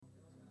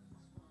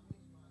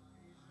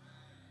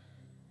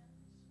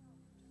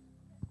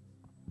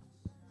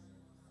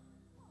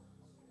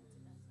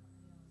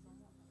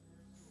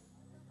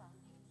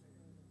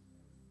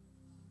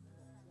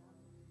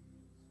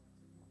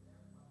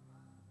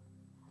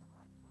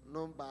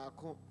no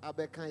baako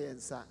abɛka yɛn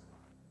nsa.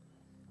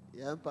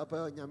 Yɛn papa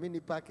onyame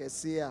nipa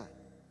kɛse a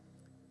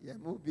yɛn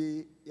mu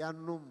bi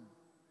yanom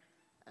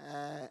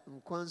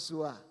nkwa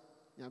nso a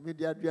nyame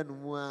de adua no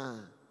mu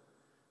a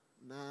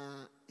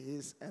na he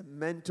is a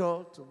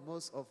mentor to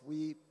most of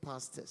we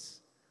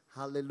pastors.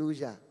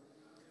 Hallelujah.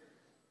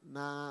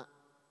 Na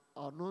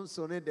ɔno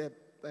nso ne the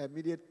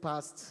immediate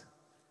past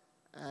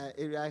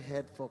area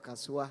head for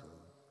Kasua.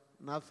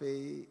 Na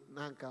afei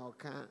nanka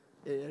ɔka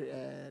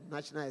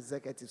national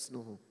executives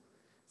no ho.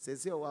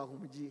 Sese ɔwɔ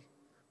ahomgye.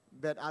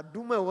 But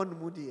Aduma one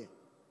mudi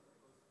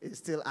is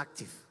still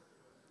active.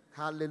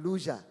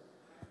 Hallelujah.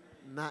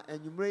 Na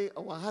enyumre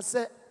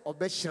owahase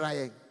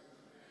obeshirayen.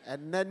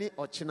 Enani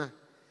ochina.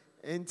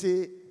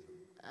 Enti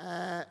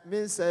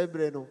min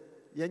sebre no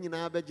yen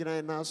nyina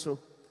abegyina na so.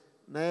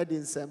 Na yedi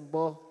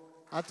nsembo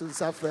atu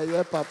nsafra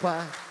ye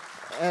papa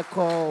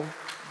Eko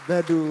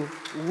Bedu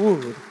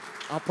Wood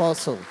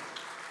Apostle.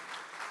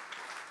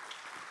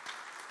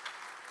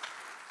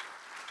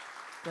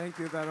 Thank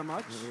you very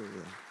much.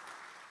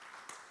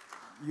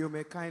 You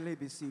may kindly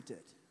be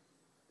seated.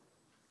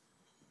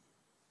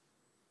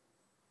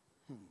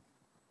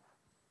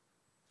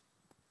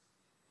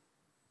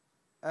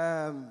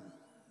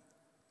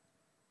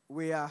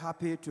 We are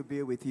happy to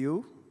be with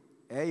you.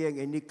 Eyeng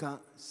enika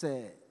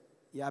se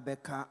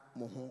yabeka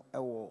moho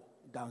ewo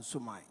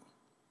dansumai.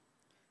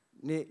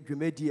 Ne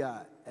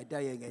dwumedia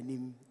eda yeng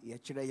anim ye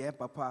kire ye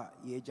papa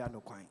ye gya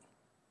no kwan.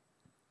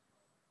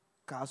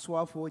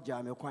 Kasoafo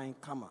gya me kwan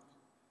kama.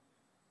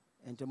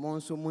 Ente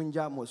monso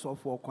munja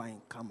mosofo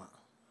kwan kama.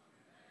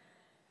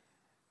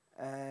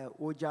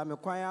 Oja me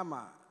kwan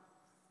ama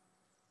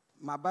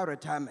maba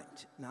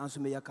retirement na anso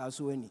me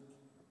yakaso ani.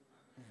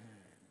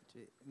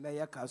 Me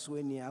yakaso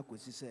ani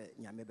akosi se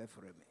nyame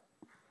befre me.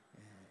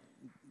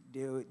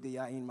 They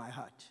are in my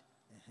heart.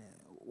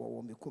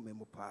 Wo me kume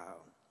mu pa.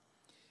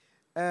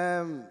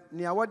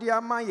 Ni awodi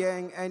ama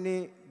yen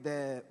any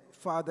the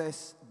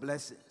father's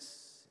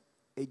blessings.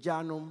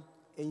 Ejanum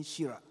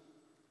enshira.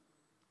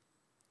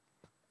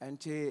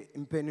 Ente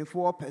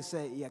mpenifo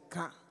pese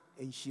yeka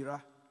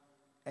enhyira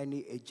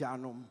ene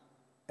ejanom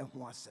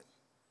eho asem.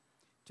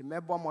 Ti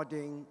mebo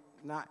modern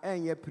na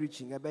enye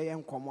preaching ebeye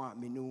nkomo a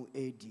menu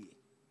edi.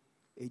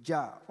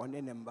 Eja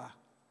one ne mba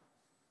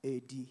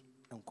edi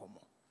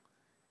nkomo.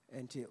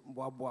 Ente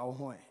mboaboa wo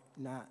ho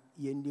na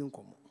yendi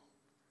nkomo.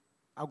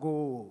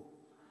 Ago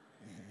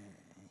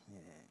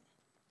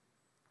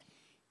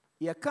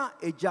yeka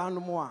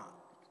ejanom a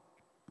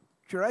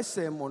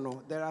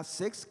there are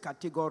 6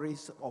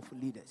 categories of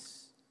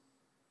leaders.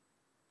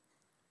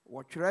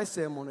 What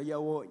mono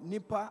yawo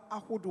nipa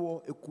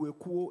ahodo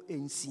ekuekuo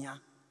ensia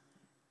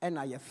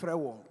ena yefrɛ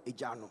wɔn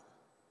ejano.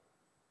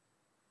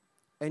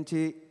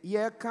 Enti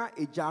yeka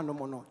ejano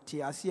mono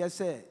ti asie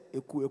sɛ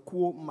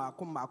ekuekuo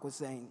mako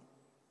sɛn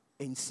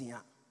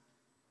ensia.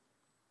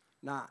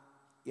 Na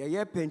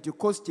yɛyɛ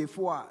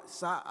Pentecostefo a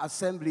sa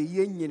assembly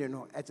yenyine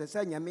no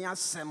ɛtɛ nyame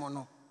asɛm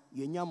no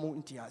yenyamu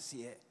nti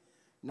asie.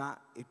 Na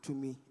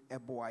etumi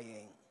eboa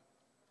yen.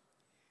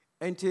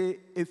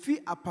 Ente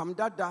efi apam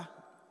dada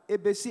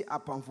ebesi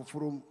apam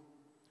foforom.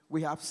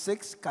 We have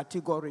 6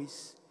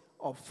 categories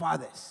of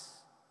fathers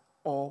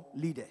or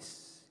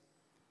leaders.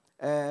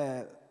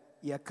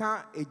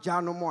 Yeka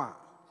ejanom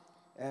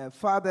a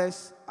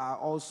fathers are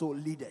also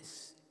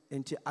leaders.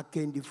 Ente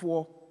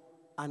akendifo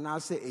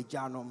anase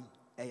ejanom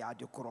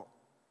eyadekoro.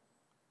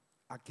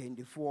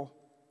 Akendifo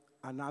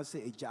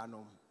anase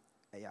ejanom.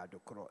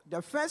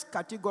 The first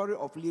category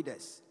of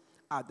leaders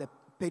are the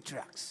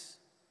patriarchs.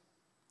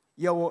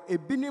 Yawo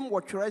ebinim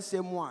wotwere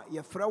semu a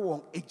yefrɛ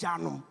wɔn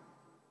ejanom,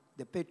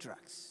 the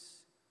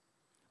patriarchs.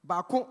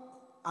 Baako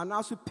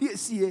anaso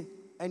piesie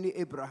ene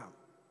Abraham.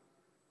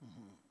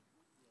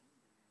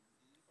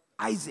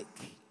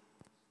 Isaac.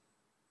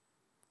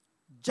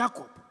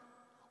 Jacob.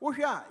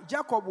 Wohwɛ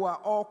Jacob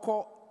wa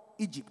ɔkɔ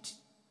Egypt.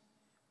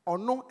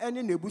 Ɔno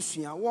ene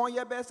nebusua. Wɔn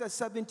yɛ bɛsɛ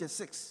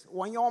 76.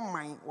 Wɔn yɛ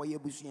ɔman wɔyɛ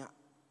busua.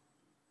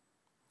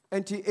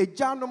 And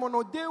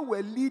they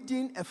were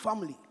leading a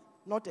family,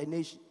 not a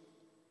nation.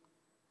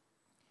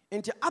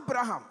 And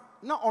Abraham,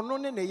 na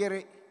onone ne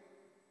yere,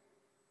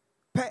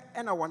 pe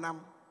ena wanam,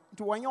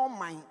 to wanyo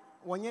mind,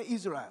 wanye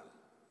Israel.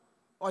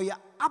 Oya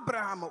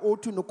Abraham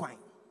otu no kwan,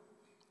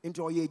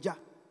 into oyeja.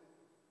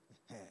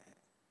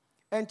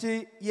 And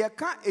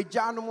yeka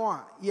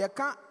ejanomwa,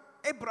 yeka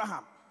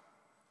Abraham,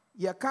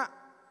 yeka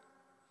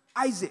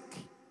Isaac,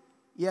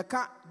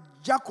 yeka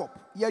Jacob,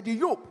 yedi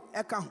Job,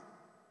 eka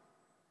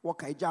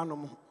waka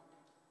ejanom.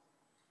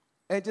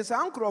 Enti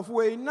sa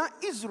ankrofo na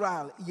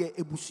Israel ye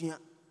ebusua.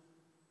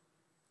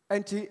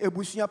 Enti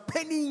ebusua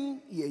penin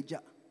ye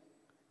eja.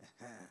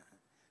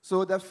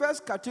 So the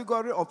first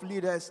category of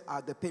leaders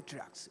are the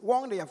patriarchs.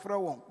 One they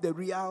are the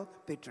real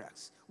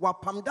patriarchs.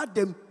 Wapamda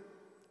them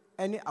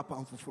any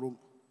apam foforo.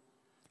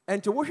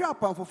 Enti wo hwe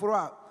apam foforo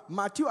a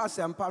Matthew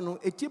asempa no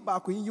eti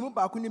baako yimu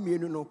baako ni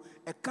mienu no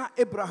eka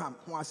Abraham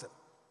ho asem.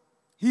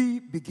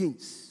 He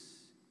begins.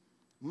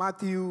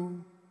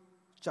 Matthew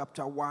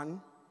chapter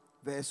 1,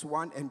 verse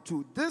 1 and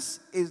 2. This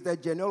is the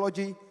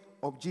genealogy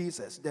of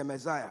Jesus, the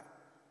Messiah,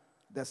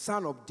 the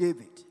son of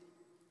David,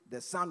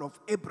 the son of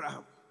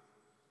Abraham.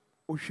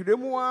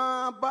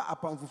 Oshiremua ba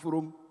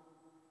apamfufurum.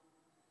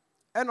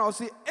 And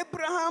also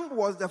Abraham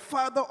was the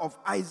father of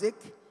Isaac,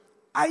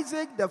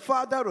 Isaac the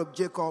father of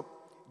Jacob,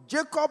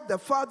 Jacob the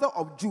father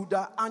of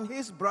Judah and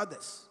his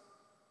brothers.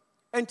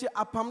 Enti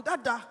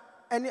apamdada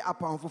ene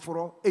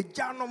apamfufuro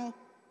ejanom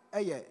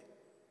eye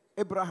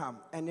Abraham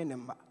ene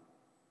nemba.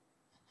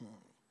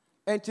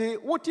 Enti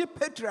woti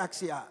patriarchs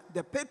here,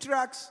 the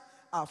patriarchs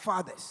are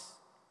fathers.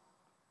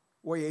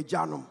 Woye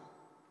ejanom.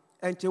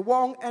 Enti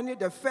wong ene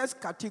the first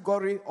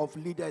category of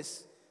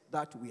leaders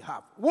that we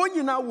have.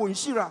 Wonyina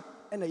wonshira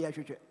ene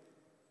yahwehwe.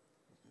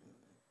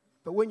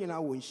 But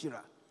wonyina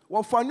wonshira.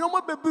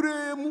 Wofanyoma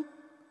bebremu.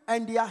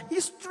 And their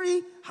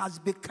history has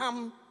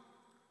become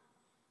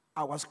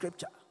our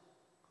scripture.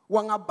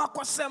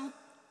 Wangabakosem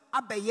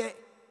abeye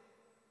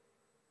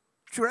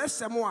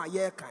chresemo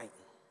aye kind.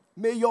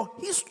 May your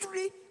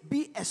history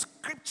be a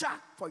scripture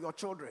for your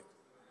children.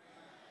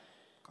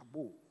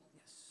 Kabo.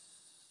 Yes.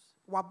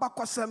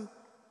 Wabakosem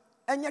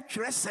enye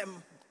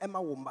chresem ema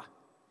womba.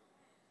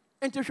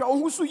 Enti hwa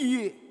ohusu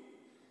yie.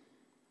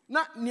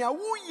 Na nia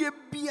wo ye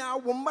bia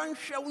womba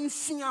nhwe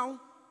nsua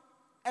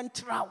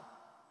entraw.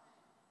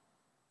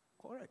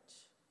 Correct.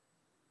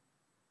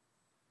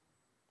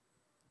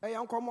 Hey,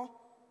 uncle,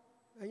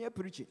 and you're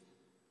preaching.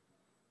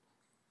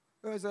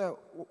 There's a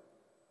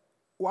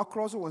walk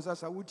across one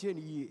as I would tell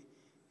you.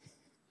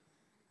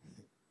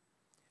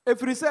 If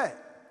you say,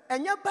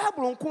 and your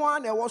Bible on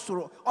Kwan, and was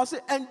or say,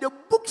 and the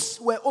books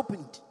were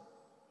opened.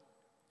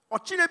 Or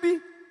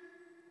Chinebi,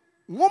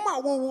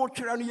 woman will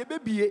watch around your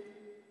baby,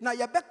 now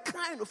you're back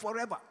kind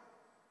forever.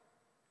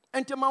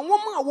 And to my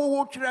woman will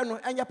watch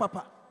around and your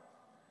papa.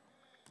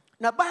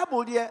 Na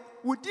Bible there,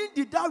 we did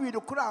the David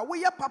okra,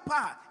 we ya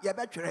papa, ya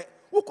betwere.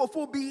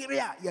 Ukofo bi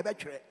ria, ya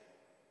betwere.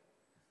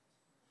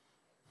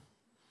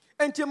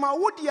 Enti ma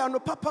wodi ya no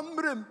papa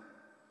mrem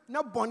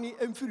na boni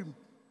emfirim.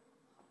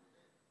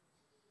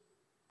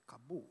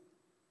 Kabo.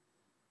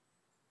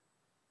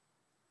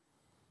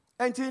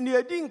 Enti ne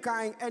edi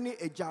nkan ene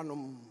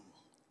ejanom.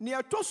 Ne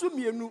atoso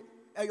mienu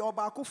eye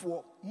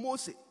obaakofo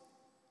Mose.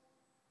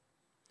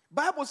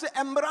 Bible say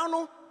embra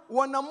no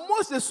wana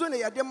Moses so na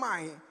yade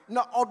man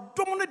na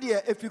odom no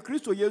de efi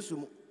Kristo Yesu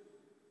mu.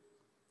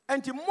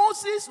 And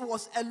Moses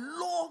was a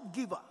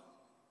lawgiver.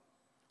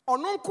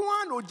 Ono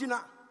nko an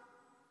ogina.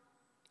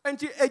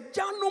 Enti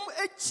ejanom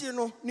echi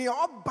no ne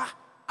oba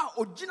a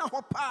ogina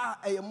ho pa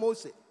eye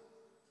Moses,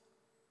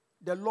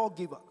 the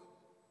lawgiver.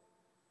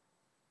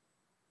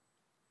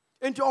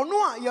 Enti ono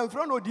a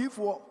yemfra no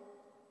difo,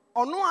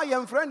 ono a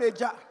yemfra no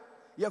eja,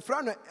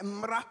 yemfra no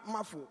mmra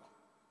mafo.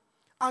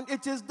 And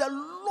it is the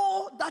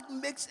law that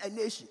makes a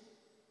nation.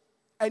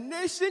 A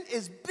nation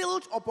is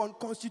built upon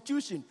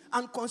constitution,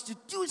 and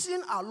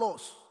constitution are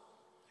laws.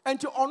 And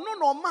to honor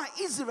normal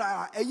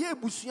Israel, a year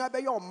busuya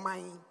be your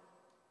mind.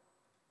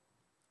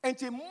 And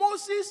to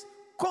Moses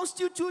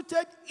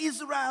constituted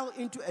Israel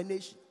into a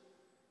nation.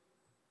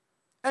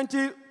 And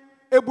to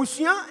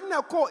Ebusuya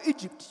na call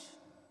Egypt.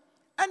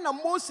 And na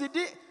Moses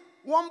did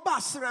one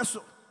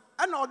basreso.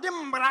 And all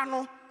them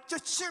brano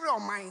just share your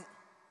mind.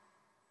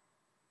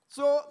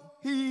 So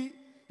he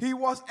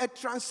was a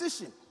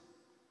transition.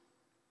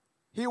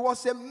 He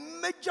was a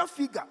major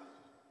figure.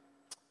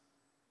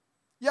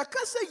 You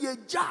can say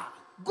yeja.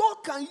 God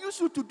can use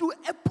you to do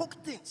epoch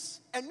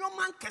things. And no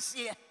man can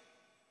say.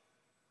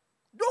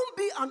 Don't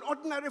be an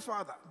ordinary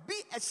father. Be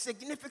a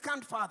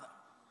significant father.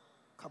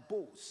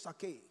 Kabo,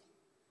 sake.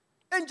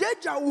 And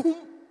jeja uhum.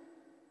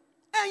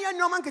 And ya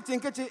no man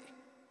kete.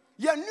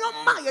 Ya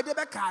no man ya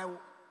debe kayo.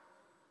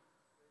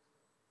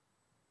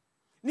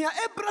 Nia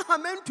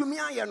Abraham and to me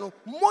ayano,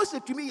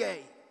 Moses to me ye.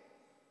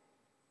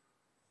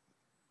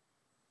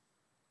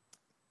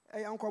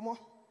 Hey, uncle,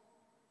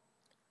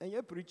 and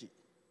you preach it.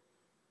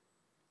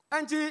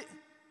 And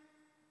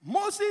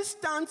Moses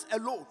stands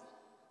alone.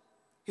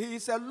 He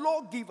is a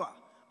lawgiver,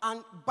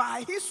 and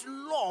by his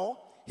law,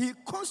 he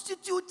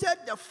constituted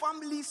the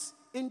families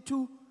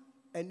into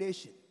a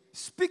nation,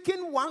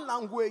 speaking one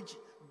language,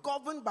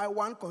 governed by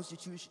one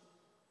constitution.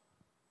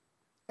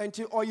 And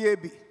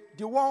Oyebi,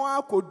 the one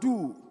I could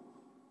do.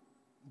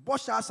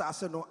 Bosha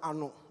asase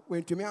ano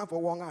when to me for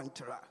one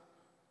antra.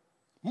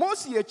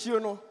 Most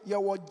yechino ye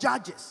were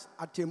judges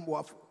at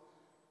Temboafu.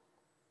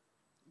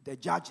 The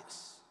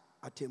judges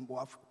at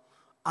Temboafu.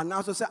 And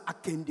also say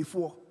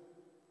akendifo.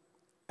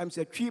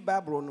 Say tree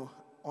Bible no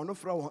ono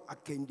fra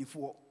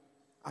akendifo.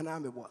 Ana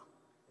meboa.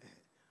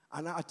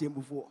 Ana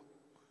atembufo.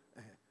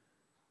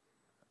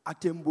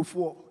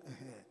 Atembufo.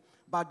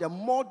 But the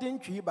modern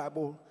tree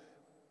Bible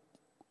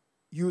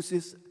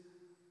uses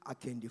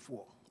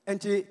akendifo. And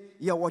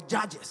there were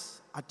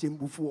judges at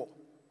Timbufo.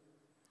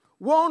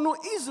 One no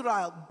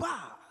Israel,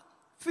 ba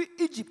fi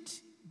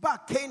Egypt,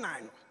 ba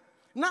Canaan.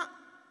 Now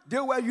they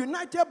were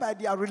united by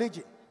their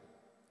religion.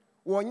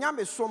 One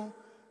yame som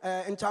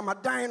in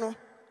Tamadino,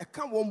 a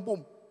come one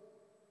boom.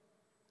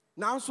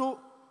 Now so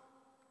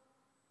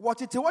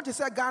what is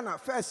a Ghana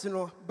first,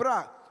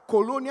 bra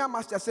colonial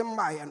master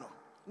sembayano.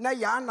 Na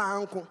ya na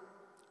uncle,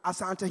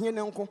 asante hine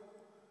uncle.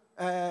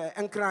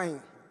 Enkran,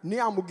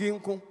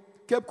 Niamuginko,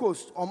 Cape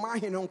Coast,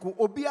 Omahinonko,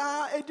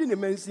 Obia Edin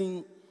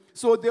Mensin.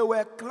 So they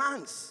were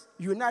clans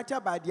united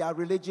by their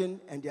religion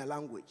and their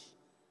language.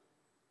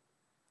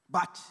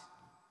 But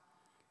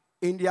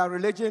in their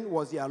religion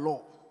was their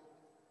law.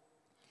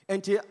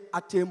 Until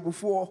at time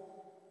before,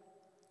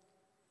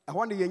 I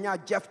want to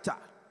yenya Jephthah,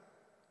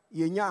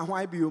 yenya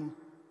Hwaibium,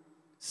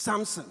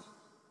 Samson,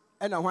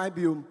 and a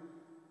Hwaibium,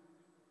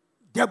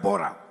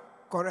 Deborah,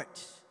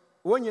 correct.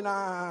 When you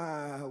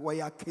know where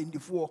you came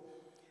before.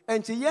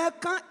 And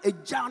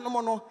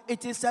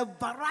it is a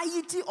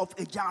variety of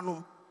a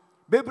janum.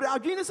 Baby, I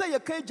didn't say you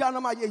can't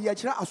janum, you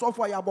can't as of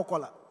ya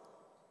bokola.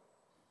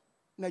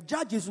 Na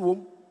judges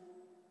womb,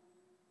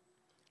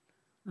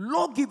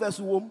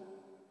 lawgivers womb,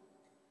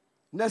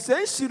 na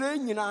say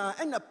Sirena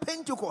and a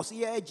Pentecost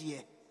year.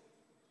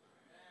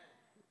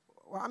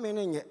 What I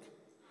mean, yet.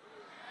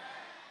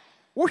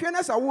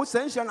 What I would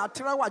send you a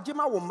trawa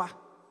Jima Woma.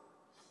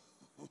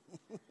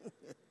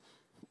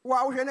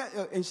 Wow,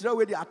 and she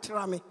already a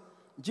trame.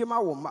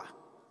 Jima Woma.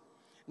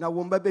 Now,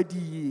 Womba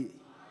Bedi.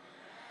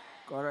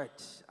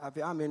 Correct.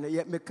 I mean,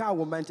 yet Meka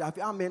woman,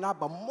 I mean,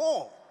 but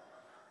more.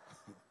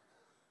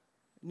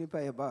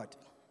 Nipa about.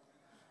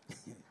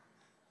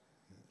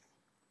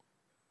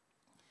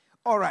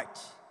 All right.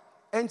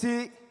 And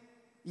the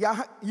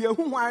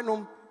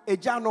Yehuanum,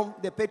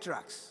 Ejanum, the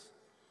patriarchs.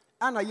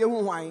 And a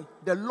Yehuai,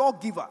 the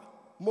lawgiver,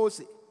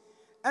 Moses.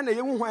 And a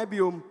Yehuai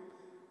bium,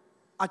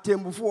 at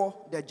them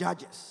before the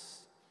judges.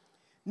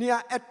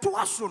 Near a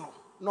tuasuno,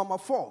 number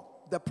 4,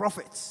 the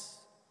prophets.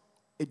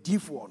 A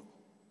deep one.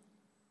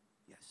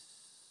 Yes,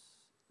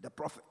 the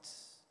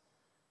prophets.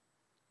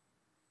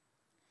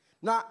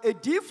 Now, a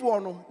deep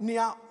one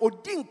near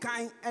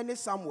Odinkai and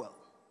Samuel.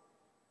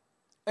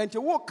 And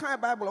to what kind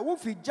of Bible, what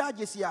fi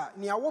judges here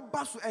near what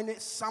basu and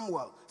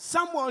Samuel.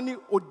 Samuel ni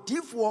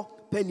Odifo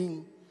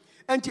penning.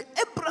 And to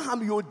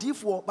Abraham you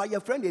Odifo by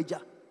your friend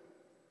Eja.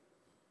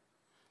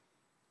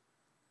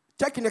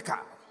 Technical.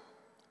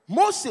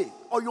 Moses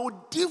or your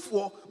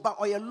Odifo but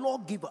or your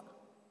lawgiver.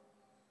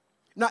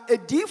 Now a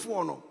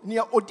Odifo no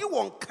near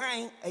Odiwon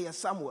kind a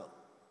Samuel.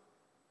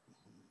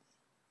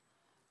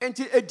 And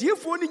to a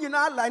Odifo ni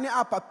na line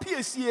up a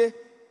PSA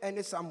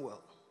and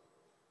Samuel.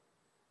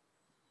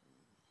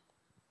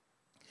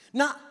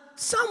 Now,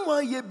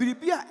 Samuel ye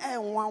biribia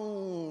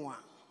e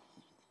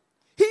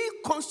he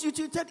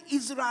constituted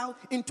Israel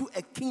into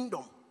a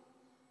kingdom.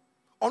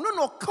 Ono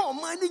no ka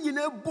man ni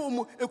nyina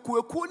bomu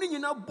ekuekuo ni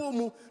nyina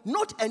bomu,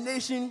 not a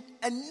nation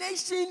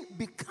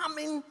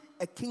becoming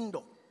a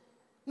kingdom.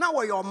 Now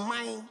we your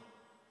mind.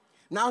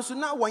 Now so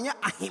now when you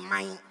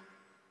ahiman.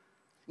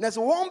 Na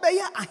so won be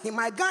ya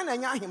ahiman Ghana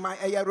nya ahiman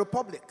a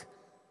republic.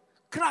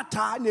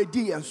 Krata na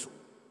di enso.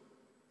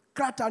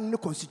 Krata no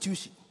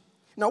constitution.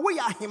 Now we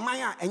are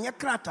Himaya and your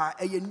krata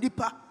a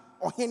nipa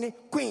or hene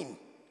queen,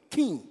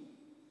 king.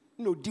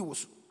 No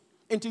deals.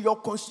 Until your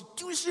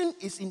constitution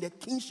is in the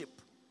kingship.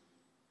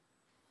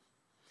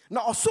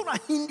 Now Osura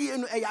Hindi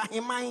and a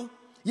Himai,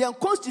 your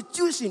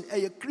constitution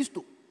a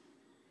Christo.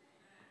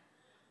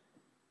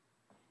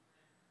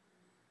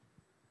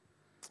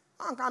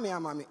 Ankame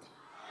amami.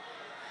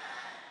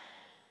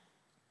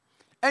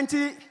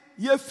 Enti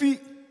ye fi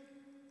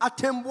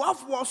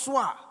atembuaf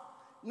waswa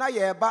na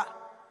yeba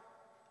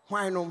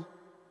hwanom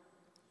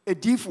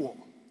Odifo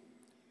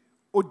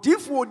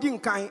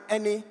Odinkan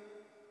any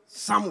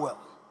Samuel.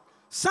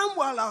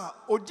 Samuel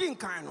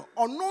Odinkan no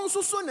ono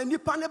nso so na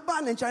nipa ne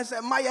ba ne nkyɛn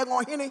sɛ ma yɛ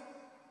ɔhene.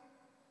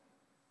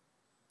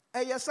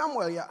 Ɛyɛ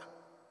Samuel ya.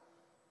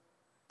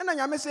 Ɛna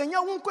nyame sɛ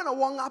nya wo nko na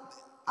wɔn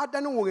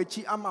adane wɔn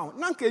akyi ama wo.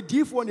 Na nka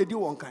Odifo na di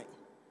wɔn kan.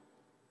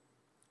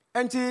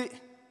 Enti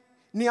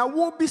nea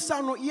wo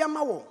bisa no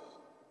yɛma wo.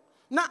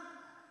 Na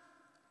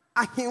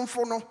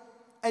ahemfo no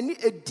ɛne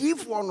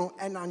Odifo no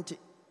ɛnante.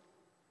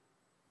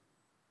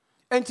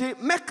 Enti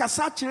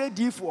mekasa kyerɛ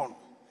Odifo no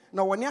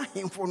na wɔne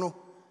ahemfo no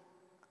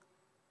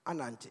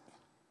anante.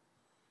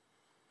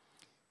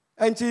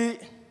 Enti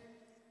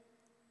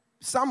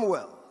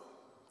Samuel,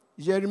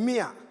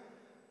 Jeremiah,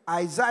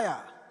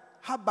 Isaiah,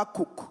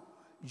 Habakkuk,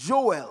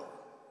 Joel,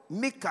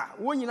 Micah,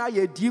 wɔn nyinaa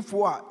yɛ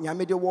Odifo a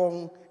nyame de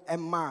wɔn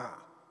ɛma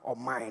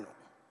ɔman no.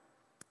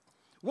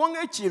 Wɔn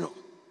akyi no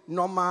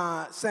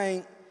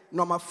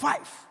number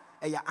 5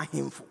 ɛyɛ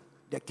ahemfo,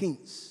 the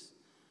kings.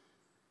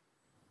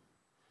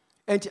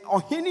 And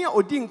Ohenia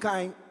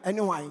Odinkan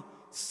anyway,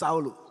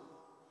 Saulo.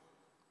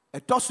 A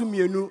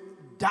tosumienu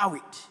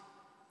David.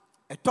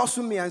 A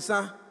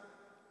tosumiansa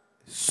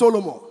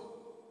Solomon.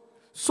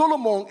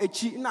 Solomon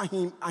echi na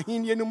him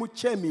ahinienu mu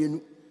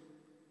chemienu.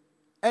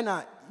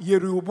 Ena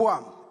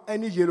Yeroboam,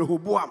 any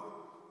Jeroboam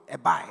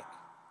ebai.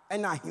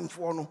 Ena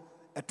himfo no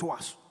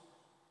etoaso.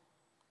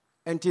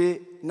 And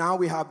now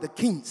we have the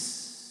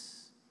kings.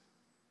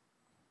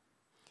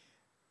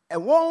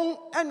 Ewon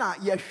ena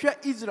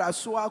yehwe Israel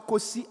so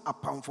akosi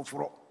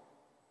apamfoforo.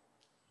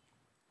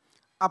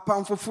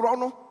 Apamfoforo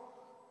no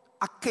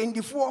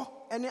akendifo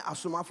ene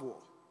asomafo.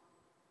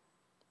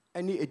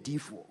 Ene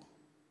edifo.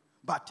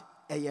 But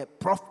eye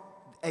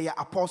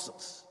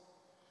apostles.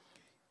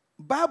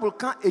 Bible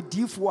kan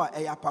edifo a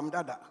eye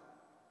apamdada.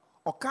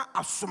 ɔka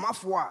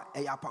asomafoɔ a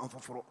ɛyɛ apam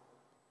foforɔ.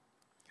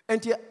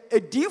 Enti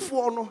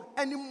ediifoɔ no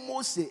ɛne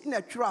Mose na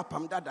ɛtwerɛ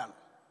apam dada no.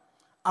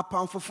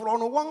 Apam foforɔ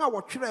no wɔn a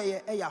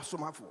wɔtwerɛeɛ ɛyɛ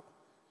asomafoɔ.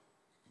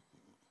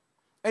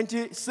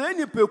 Enti sɛ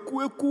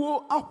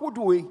nipakuo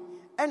ahodoɔ yi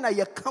ɛna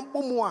yɛka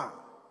bɔ mu a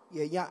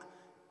yɛnya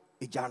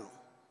egya no.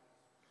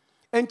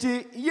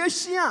 Enti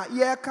yɛhyia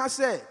yɛka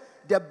sɛ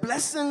the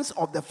blessings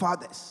of the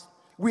fathers.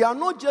 We are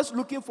not just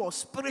looking for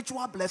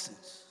spiritual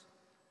blessings.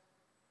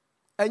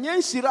 Ɛnyɛ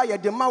nhyira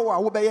yɛde ma wo a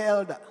wobɛyɛ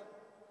elder.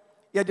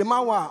 Yɛde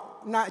ma wo a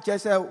na kyerɛ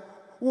sɛ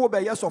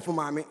wobɛyɛ sɔfo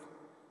maame.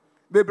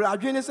 Bebree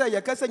adwene sɛ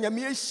yɛka sɛ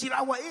nyame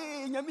ahyira wo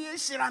nyame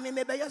ahyira me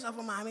mebɛyɛ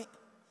sɔfo maame.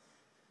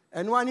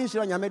 Ɛno ani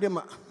nhyira nyame de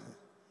ma.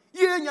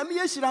 Nyame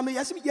ahyira me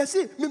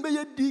yɛse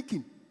mebɛyɛ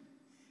deacon.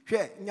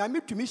 Hwɛ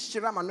nyame tumi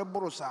hyira ma no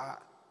boro saa.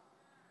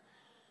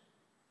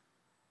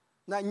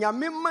 Na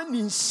nyame ma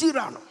ni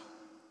nhyira no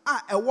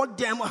a ɛwɔ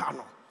dem ha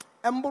no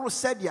ɛmboro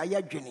sɛdeɛ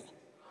yɛdwene.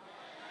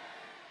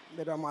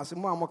 Bɛda mo ase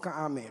mo a moka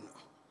amen.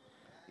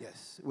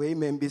 Yes, we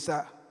amen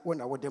bisa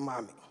wona wode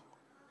ma me.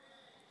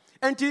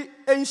 Enti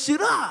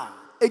enhyira a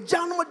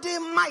egya no de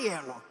ma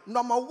yɛ no,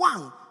 number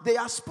 1, they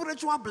are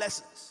spiritual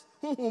blessings.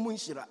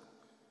 Nhyira.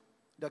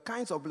 The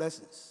kinds of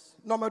blessings.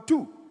 Number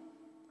 2,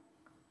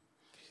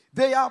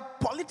 they are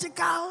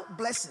political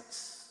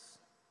blessings.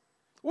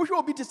 Which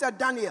will be to say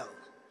Daniel.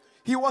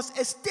 He was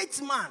a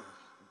statesman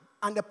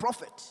and a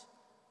prophet.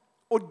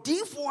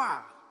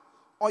 Odifwa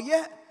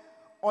oye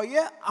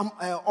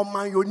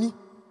omanyoni.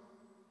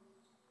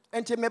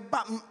 Ente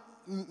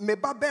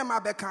meba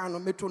bema bekano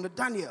metono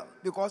Daniel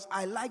because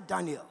I like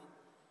Daniel.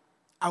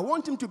 I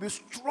want him to be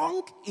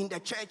strong in the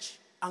church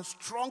and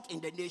strong in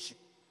the nation.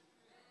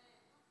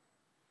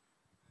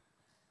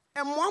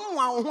 And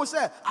one who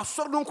said, I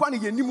saw don't quite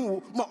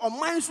yenimu, ma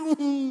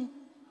omansu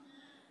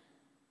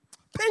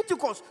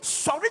Pentecost,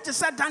 sorry to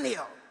say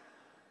Daniel.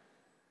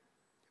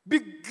 Be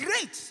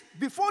great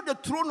before the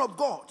throne of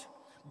God,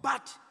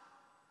 but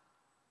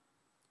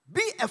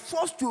be a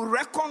force to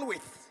reckon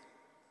with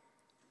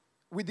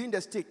within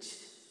the state.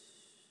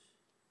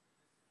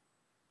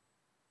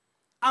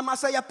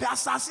 Amasa ya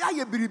pesase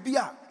ya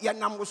biribia ya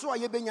namoso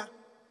ya benya.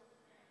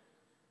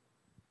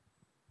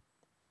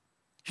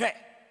 Hwe,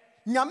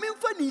 nyame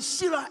mfa ni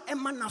nhyira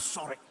ema na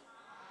sore.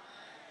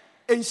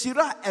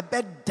 Enhyira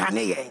ebe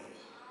dane yen.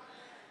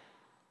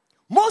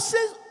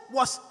 Moses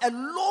was a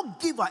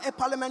lawgiver, a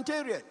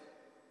parliamentarian.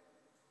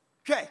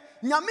 Okay,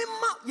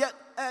 Nyamima,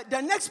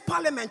 the next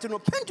parliament,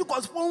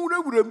 Pentecost,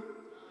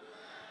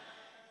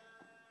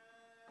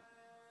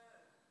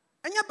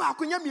 and ya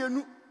baako nya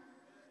mienu,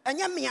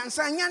 enya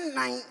miansa nya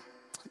nan,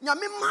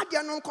 Nyamima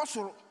dia no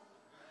nkosoro.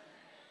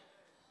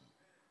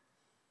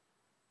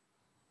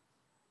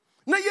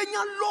 Na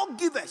yenya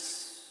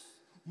lawgivers,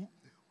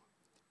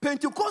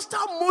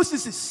 Pentecostal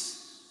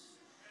Moseses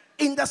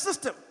in the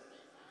system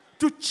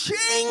to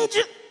change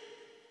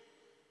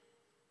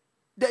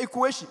the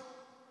equation,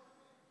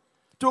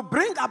 to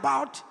bring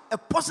about a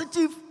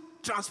positive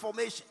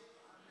transformation.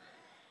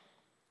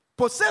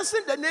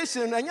 Possessing the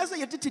nation, and yes,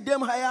 you teach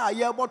them higher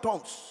year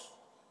bottoms.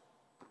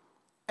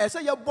 I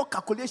say your book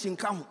calculation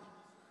come.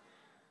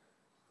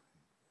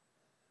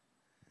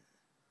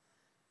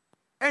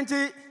 And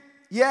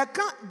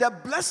the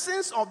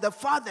blessings of the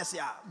fathers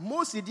here,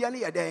 most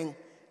ideally are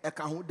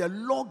the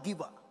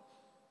lawgiver.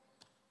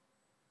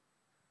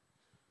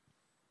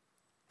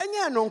 And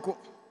yeah, nonko.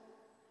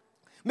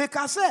 Make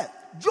I say,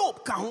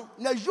 Job count.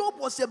 Now Job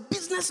was a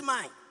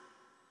businessman.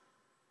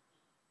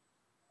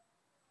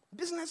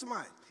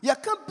 Businessman. You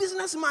can't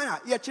businessman.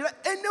 You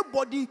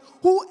anybody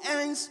who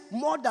earns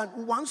more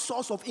than one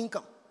source of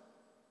income.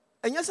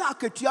 And yes, I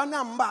could tell you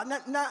no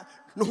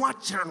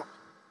what channel.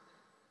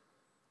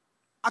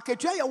 I could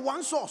tell you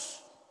one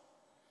source.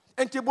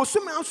 And to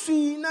bosume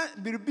see na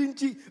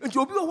biribinti. And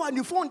to be one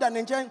you phone that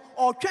engine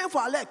or train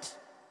for alert.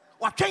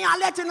 Or train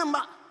alert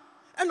number.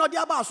 And not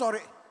the about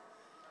sorry.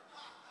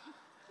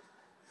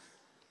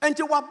 And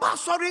to were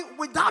sorry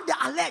without the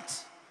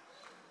alert.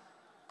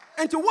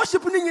 And to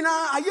worship in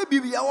a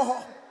baby.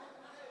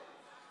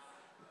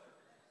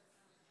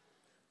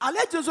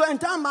 Alert is so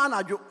entire man. And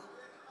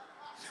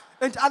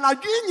I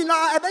do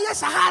a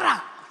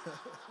Sahara.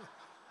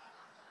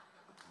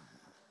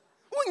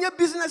 When you're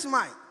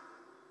businessman.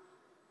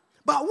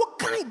 But what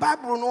kind of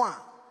Bible no?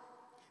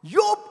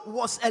 Job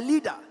was a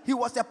leader. He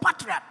was a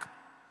patriarch.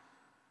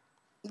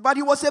 But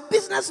he was a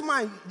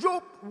businessman.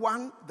 Job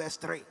 1 verse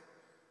 3.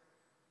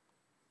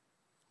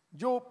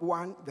 Job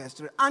 1 verse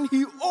 3. And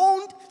he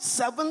owned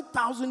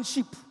 7,000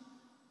 sheep,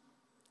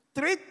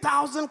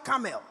 3,000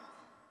 camel,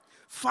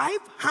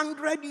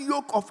 500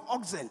 yoke of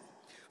oxen,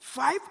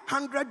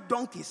 500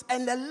 donkeys,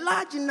 and a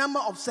large number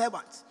of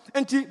servants.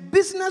 And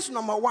business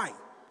number 1,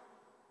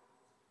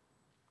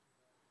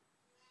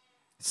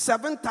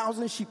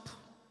 7,000 sheep.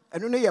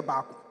 And you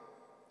know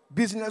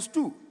business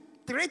 2,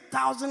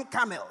 3,000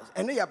 camels.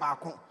 And you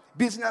know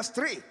business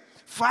 3,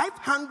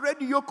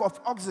 500 yoke of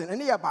oxen.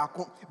 And you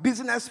know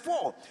business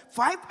 4,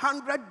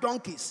 500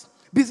 donkeys.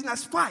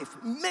 Business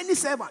 5, many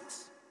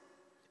servants.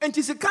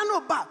 Enti sika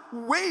no ba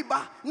way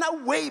ba na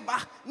way ba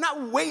na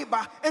way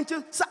ba enti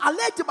sa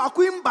alert ba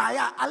ko imba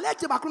ya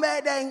alert ba ko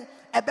be den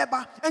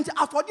ebeba enti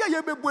afode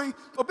ye beboi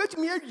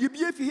obetumi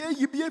yibie fi he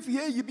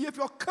yibie fi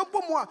okampo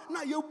mu a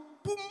na ye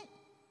bum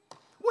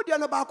wo dia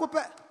no ba ko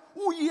pe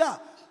wo yi a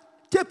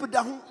tape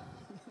da ho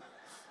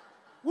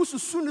wo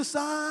susu ne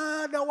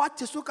sa da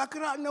wate so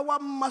kakra na wa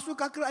maso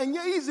kakra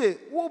enye easy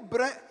wo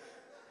bre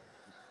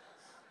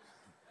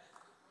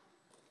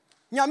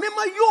nyame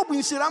ma yob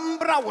nsira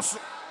mbra wo so.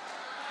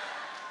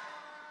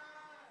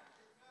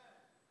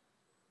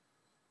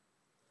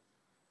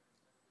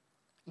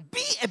 Be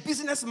a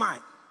businessman.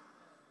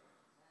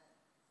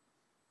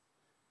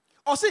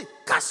 Or say,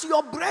 cast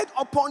your bread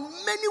upon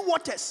many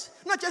waters.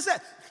 Not just say,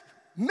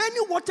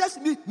 many waters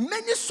mean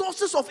many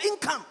sources of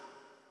income.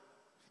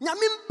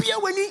 Nyamin pia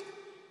weni.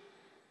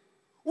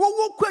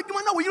 Wo kwa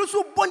juma na we use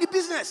so bond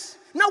business.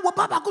 Now wo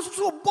baba go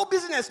so bo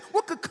business.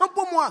 Wo ka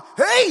kampo mo a.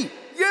 Hey,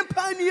 yen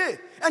pa nie.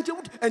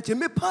 Enti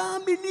me pa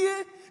me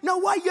nie. Na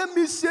wa ye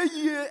me say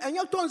ye.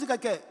 Enya tonzi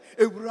kake.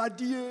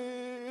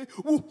 Ewradie.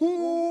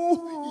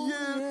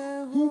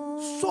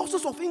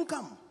 Sources of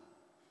income.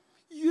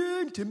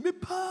 Ye enti me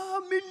pa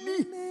me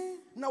ni.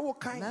 Na wo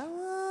kind.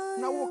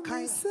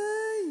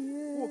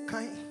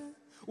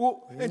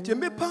 Wo enti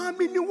me pa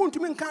me ni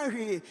won't me kan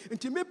hwe.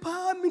 Enti me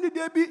pa me ni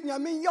de bi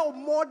nyame ya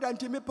more than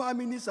enti me pa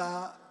me ni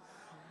sa.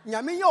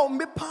 Nyame ya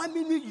me pa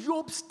me ni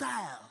Job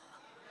style.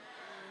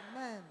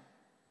 Amen.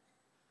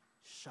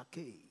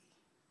 Shake.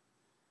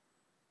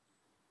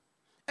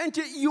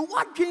 Enti you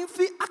are dream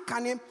fi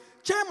akane.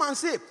 Chairman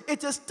say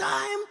it is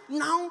time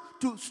now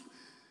to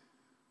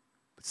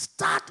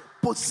start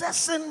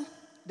possessing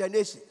the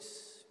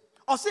nations.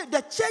 Or say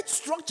the church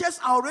structures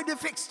are already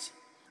fixed.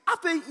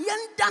 After yen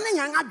dane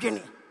yang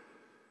adwene.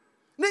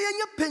 Na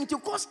yen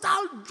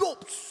Pentecostal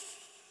jobs.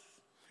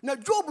 Na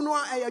job no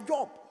a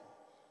job.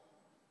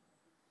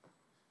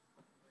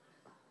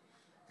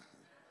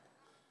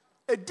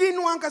 It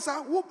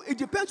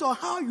depends on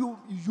how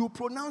you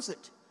pronounce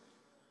it.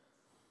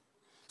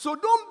 So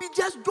don't be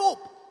just job.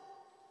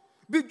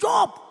 Be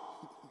job.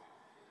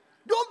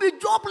 Don't be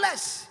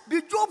jobless.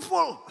 Be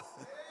jobful.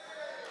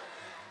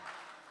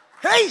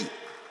 Hey.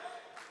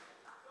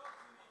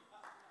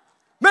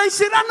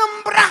 Menshira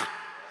numbra.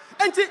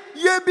 Enti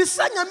ye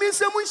bisa nyame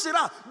nsemu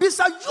nshira.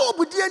 Bisa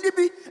Job di eni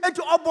bi.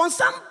 Enti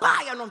obonsam ba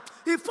ya no.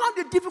 He found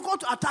it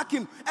difficult to attack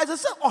him. As I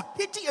said, oh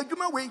hiti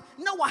adwuma way.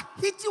 Na wa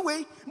hiti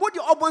way. Mo di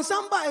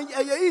obonsam ba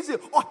ye easy.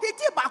 Oh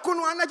hiti ba ko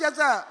no ana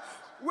jasa.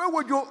 Where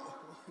would you?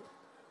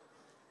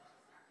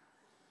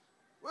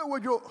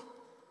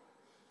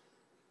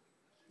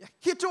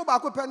 Hiti ba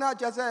ko pena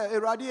jasa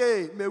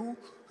eradi mewu.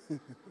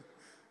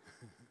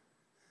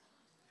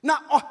 Na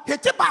oh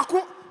hiti ba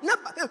ko na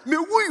me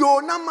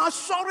wuyo na ma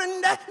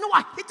sorende na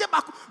wa hiti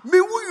ba ko me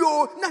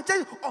wuyo na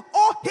je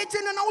oh hiti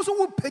na wo so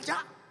wo peja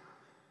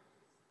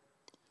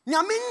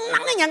nyame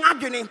nane nyang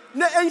adwene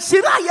na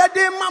enhira ye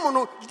de mam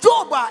no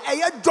job a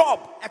eye job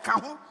e ka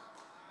ho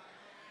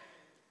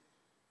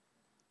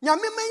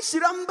nyame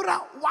menhira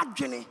mbra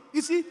wadwene.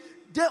 You see,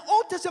 the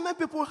Old Testament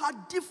people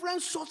had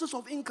different sources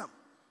of income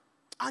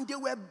and they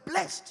were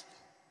blessed.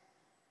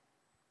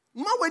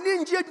 Ma weni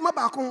nji adwuma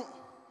ba ko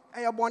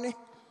eye bone.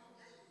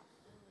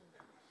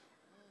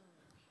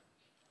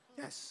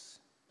 Yes.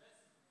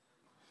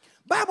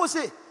 Bible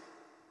say,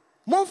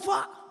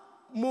 Monfa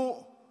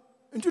mo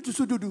ntutu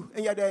sududu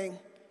enya den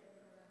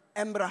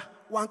embra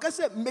wanka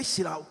se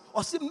meshiraw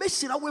o se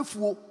meshiraw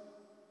efuo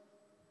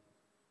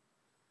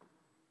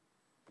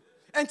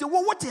enti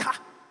wo wote ha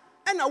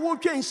ena wo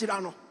twa nhira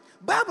no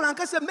Bible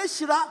anka se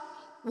meshira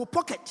wo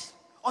pocket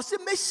o se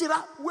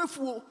meshira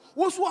wefuo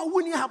wo so a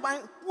woni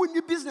haban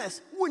woni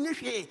business woni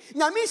hwe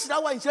nyame nhira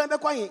wa nhira be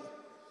kwan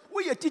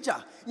wo ye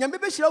teacher nyame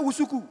be hira wo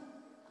suku.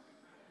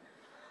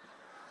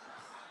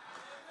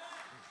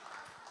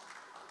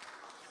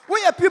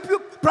 We are people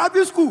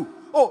private school.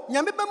 Oh,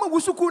 nyame bema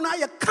wusuku na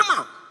ye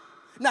kama.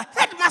 Na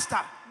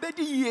headmaster be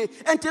di ye.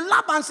 Enti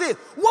Laban say,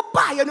 "Wo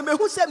ba ye no me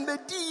hu se me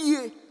di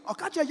ye." O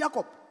ka che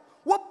Jacob.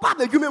 Wo ba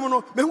be dwuma mu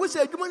no, me hu se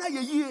adwuma na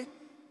ye ye.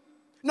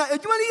 Na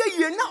adwuma na ye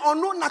ye na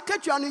ono na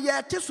katua no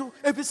ye te so.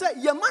 Efi se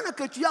ye ma na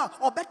katua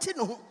o bete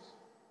no ho.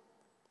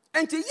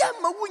 Enti ye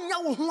ma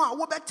wunya wo ho a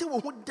wo bete wo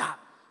ho da.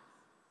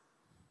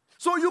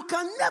 So you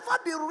can never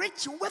be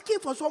rich working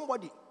for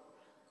somebody.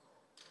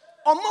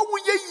 Oma wo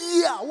ye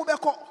ye a wo be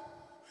ko.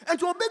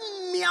 Enti obe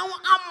miaw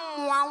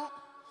amwaw.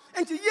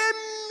 Enti ye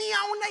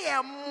miaw na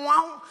ye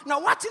mwaw. Na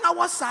wati na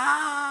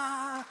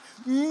wasa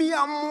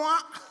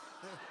miamwa.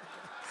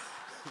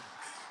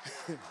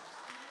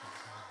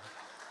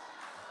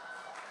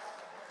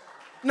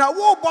 Na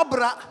wo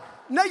bobra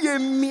na ye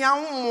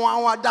miaw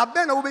mwaw da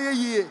be na wo be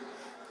ye.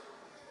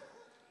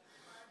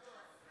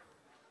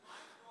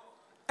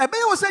 Ebe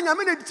yo se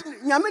nyame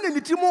na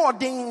nitimo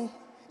odin.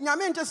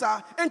 Nyame nte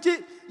sa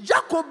enti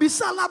Jacob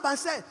bisa Laban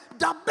say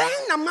da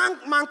ben na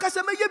man ka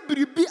se me ye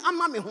biribi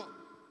ama me ho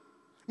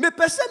me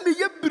pese me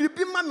ye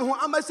biribi ma me ho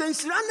ama se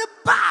nsira ne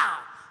ba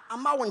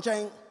ama wo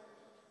nchen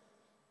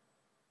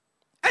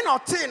e na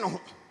ote no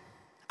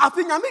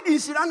Afi nyame di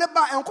nsira ne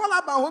ba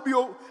enkola ba ho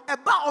bio e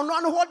ba ono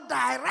no ho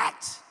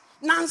direct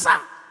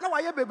nansa na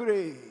waye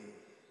bebre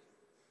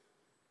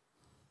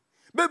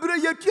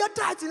ye tua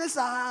tat ne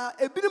sa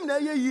ebinim na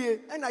ye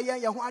yie e na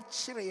ye ho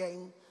akire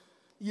yen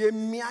ye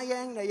mia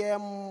yen na ye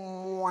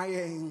moa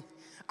yen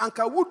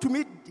anka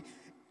wotumi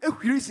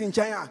ehwiri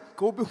sinchan a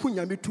ka obehu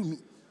nyame tumi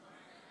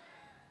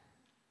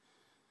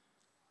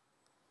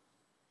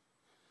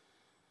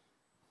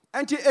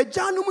enti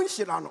ejanum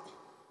nhira no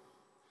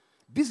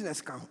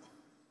business kan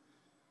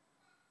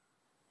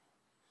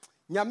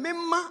nyame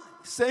ma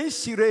sen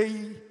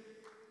shirei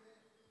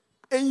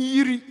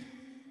enyiri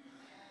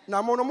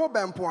na mono mo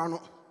bempo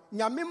ano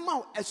nyame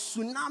ma a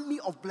tsunami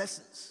of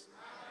blessings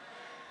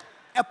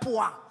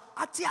epoa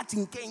ati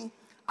atinken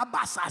aba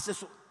asase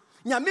so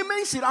nyame ma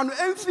nhira no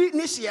emfi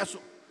ne hye so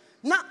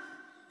na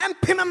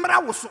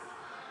empememra wo so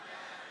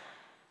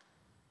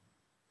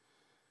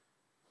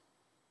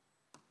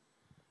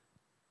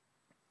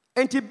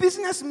enti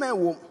businessmen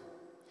wom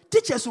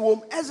teachers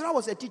wom Ezra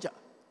was a teacher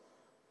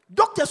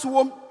doctors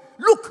wom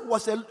Luke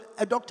was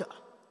a doctor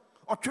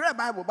or read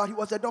Bible but he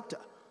was a doctor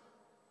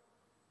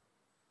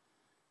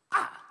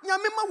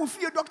nyame ma wo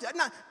fie doctor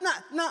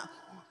na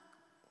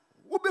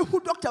wo be hu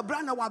doctor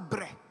brana wa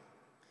bre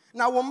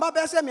na wo mba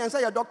be se me answer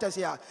your doctors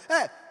here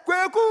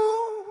kweku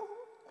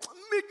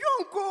mi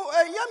jonko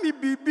ya mi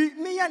bibi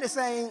me ya ne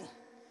sen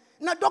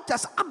na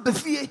doctors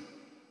abafie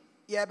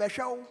ye be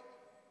hwew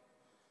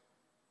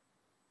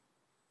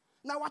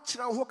na wa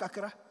kira ho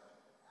kakra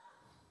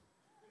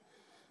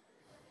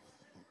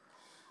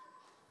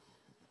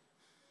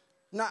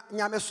na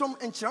nyame som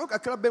nkira ho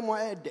kakra be mo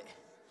ede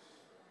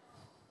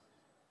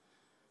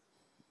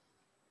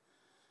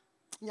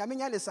nyame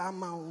nya le sa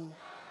ma wo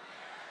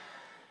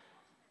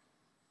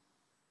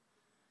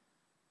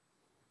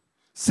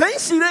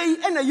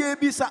sensirei ena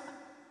yebisa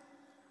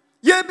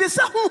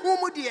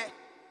honhom de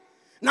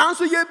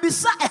nanso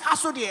yebisa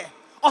ehaso de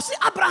osi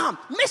Abraham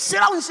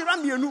mesira onsira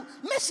mienu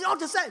mesira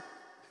de say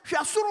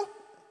hwe soro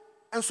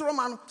ensoro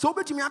ma no so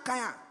obetumi akan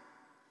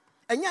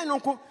a enya no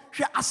nko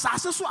hwe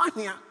asase so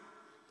ahia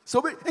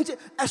so enti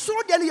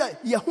esoro de ne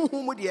ye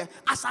honhom de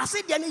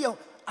asase de ne ye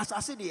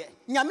asase de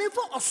nyame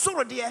fo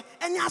osoro de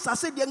ene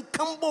asase de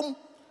nkambom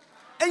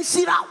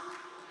ensira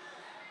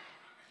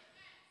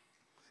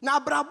na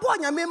brabo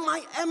nyame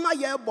man ema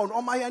ye bon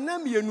o ma ye na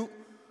mienu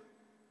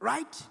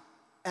right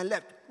and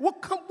left wo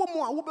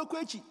kambom a wo beku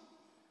achi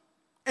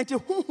enti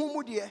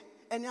honhom de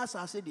ene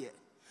asase de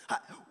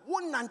wo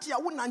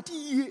nante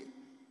yie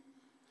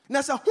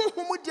na sa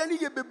honhom de ne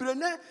ye bebre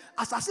na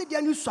asase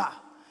de ne so a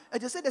e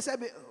je se de se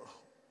be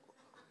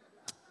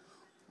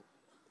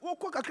wo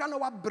ko kakra na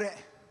wa bre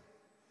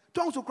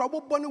ton so kra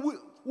wo bone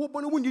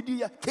wo nidi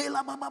ya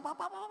kela ba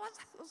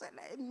so se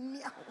le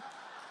mia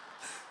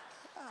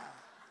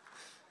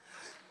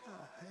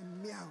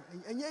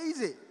enya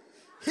easy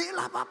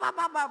kela ba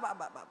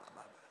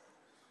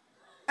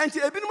enti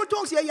ebinom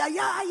ton se ya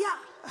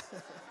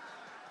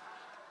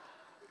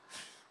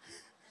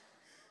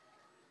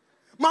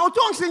ma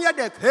ton se ya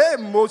de hey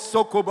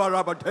mosoko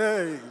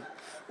barabate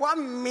wa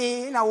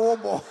mi na wo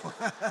bo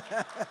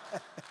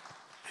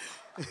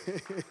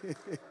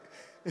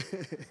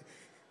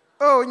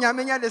oh,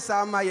 nyamenya de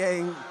sama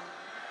yen.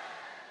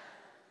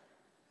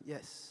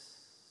 Yes.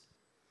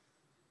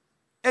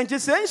 Enti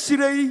sen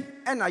shirei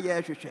ena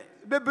ye hwehwe.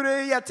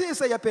 Bebre ye tin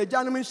se ye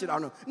pajanum nhira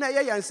no. Na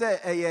ye yan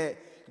se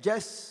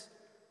just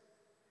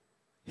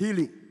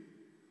healing.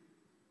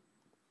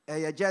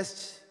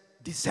 Just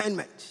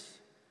discernment.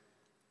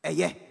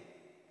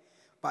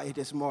 But it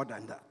is more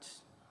than that.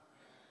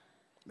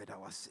 But I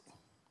was saying.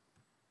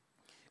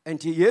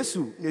 Enti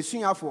Yesu ne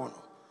suafo no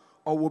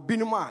or will be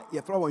no man, ye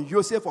from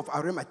Joseph of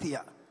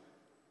Arimathea.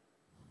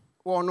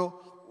 One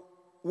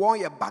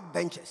your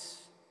backbenchers.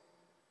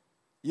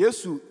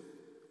 Yesu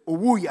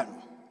owuya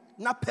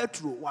na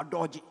Petro wa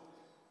doji.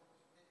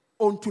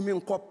 On to me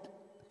nkop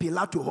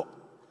Pilato.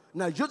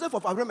 Na Joseph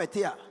of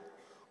Arimathea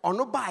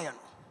ono buyer.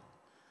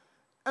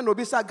 And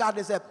obisa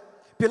God said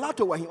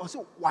Pilato wa he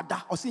also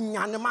wada or si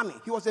nyane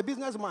mami. He was a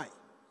businessman.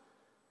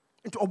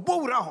 Into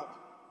obowra ho.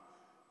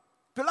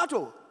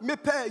 Pilato me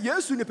pe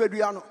Yesu ni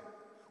peduano.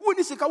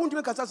 Woni sika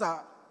wontu kasa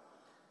sa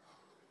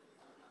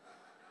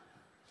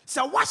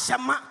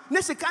washama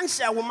ne sika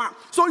nhya woma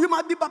so you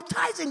must be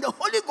baptized in the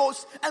Holy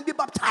Ghost and be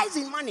baptized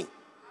in money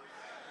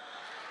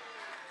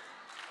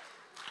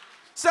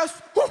says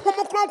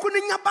homo kronko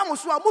ne nya ba mo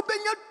so a mo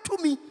benya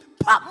tumi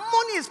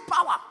money is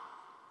power.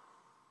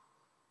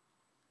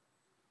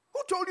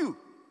 Who told you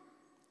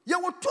you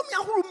will tumi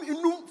ahuru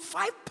inum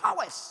 5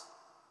 powers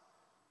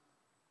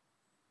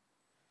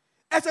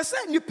as I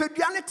said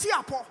nipadua ti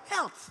apo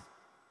health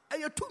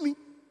eye tumi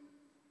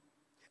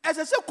as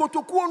I say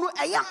kotokuo no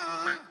eye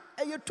ma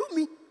eye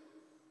tumi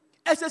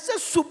as I say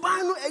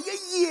suban no eye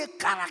ye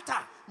character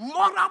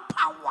moral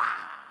power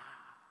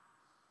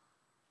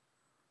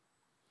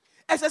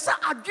as I say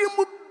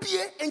adwemu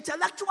bie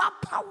intellectual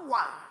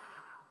power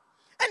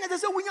and as I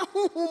say wunya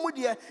honhom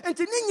de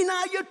enti ni nyina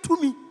ye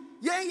tumi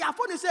ye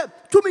yafo ne say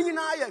tumi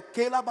nyina ye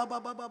kela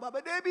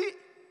baba debi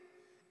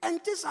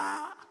enti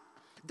sa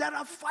There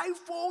are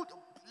fivefold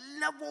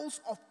levels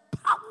of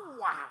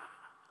power.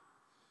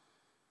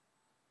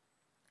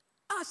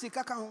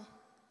 Asikaka.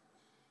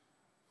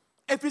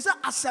 If you say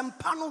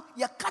asempano,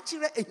 you catch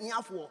it a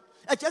hiafo.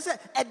 I just say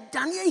a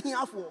Daniel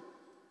hiafo.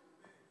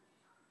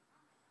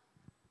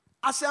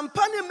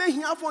 Asempani me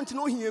hiafo to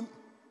know him.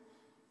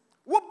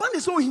 What ban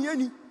is so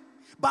hiani?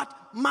 But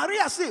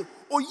Maria say,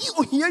 "O ye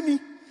o hiani."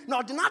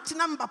 No, the not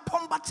number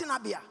pomba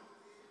tinabia.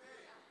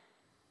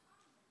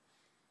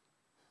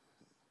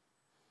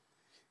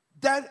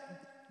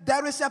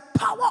 There is a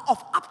power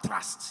of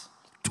upthrust.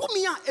 To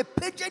me, a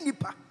page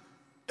nipa,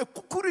 a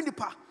kukuri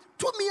nipa.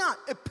 To me,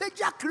 a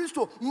page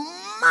Christo,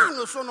 man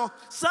or so no.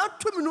 So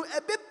to me, no,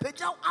 a bit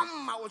page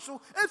amma or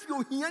so. If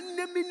you hear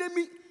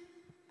nemi,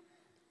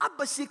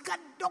 abasika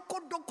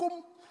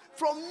dokom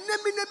from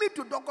nemi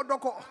to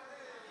doko.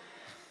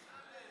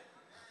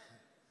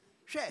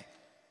 Share.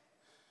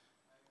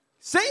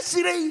 Say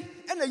sirei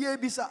and a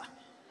yebisa.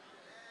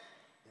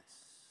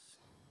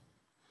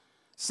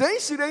 Say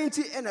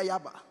sirei and a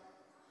yaba.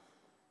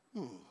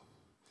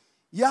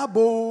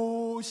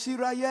 Yabo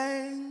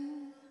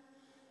shirayen.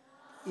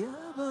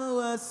 Yaba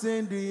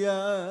wasendia.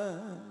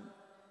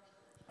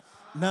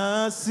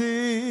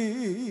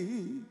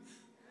 Nasi.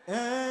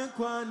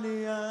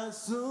 Enkwani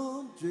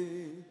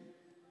asumje.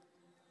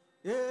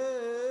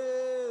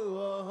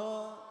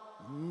 Ewa.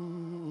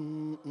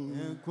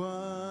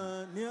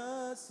 Enkwani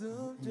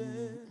asumje.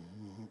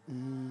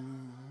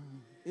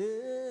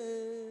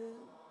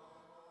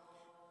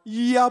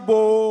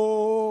 Yabo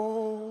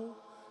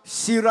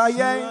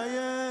shirayen.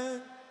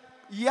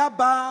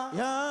 Yaba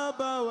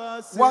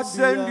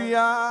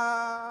wasendia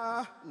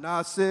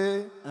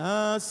nase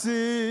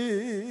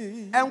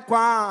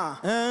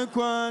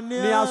enkwa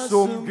ni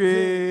asomdwe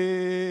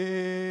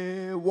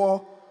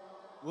wo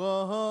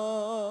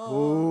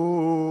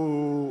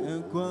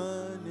enkwa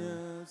ni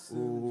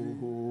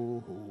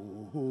asomdwe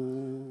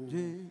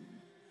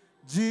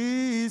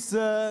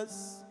Jesus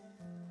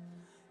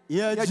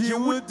ya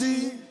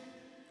jiwudi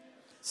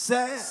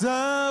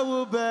sa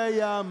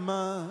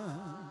ubeyama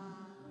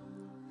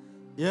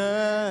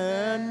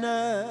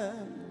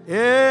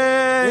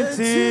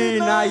enti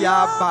na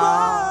yaba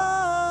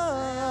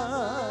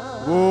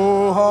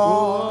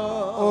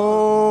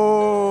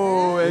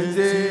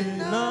enti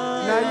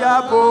na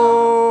yabo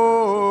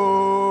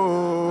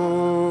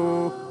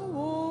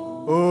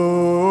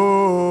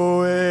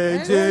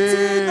enti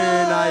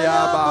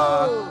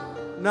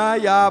na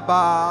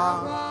yaba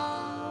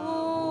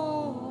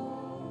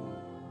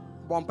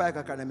Bompaya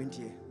kakana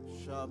mintie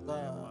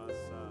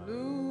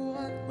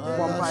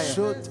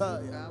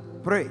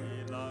pray.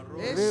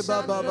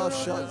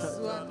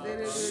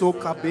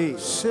 Sokabe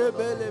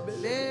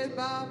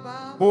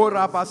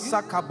Boraba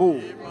Sakabo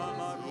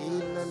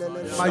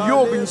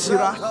Mayob in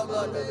Shira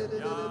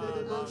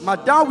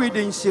Madawid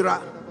in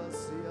Shira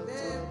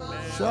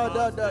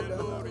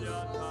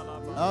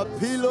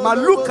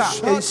Maluka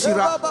in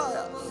Shira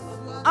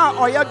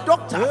oya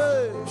doctor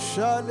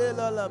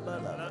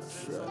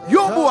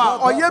Yobua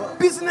oya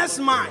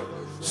businessman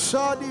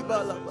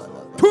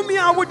to me,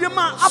 I would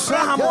demand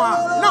Abraham.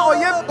 Now,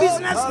 you're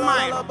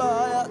businessman.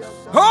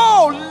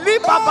 Oh,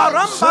 Liba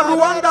Baramba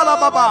Rwanda la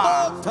Baba.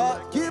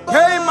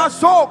 Hey,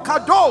 Maso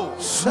Kado.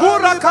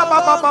 Muraka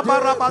Baba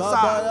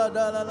Barabasa.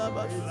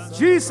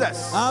 Jesus.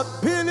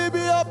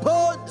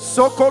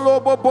 Sokolo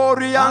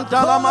Bobori and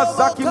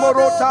Dalamazaki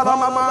Morota la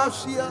Mama.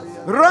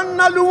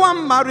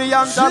 Ranaluam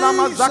Marianda la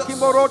Mazaki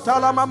Morota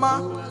la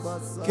Mama.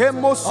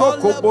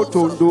 Kemosoko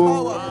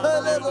Botondo.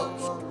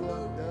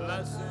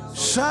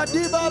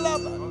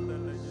 Shadibalaba.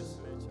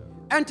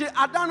 Enti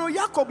adano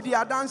Jacob di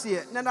adansi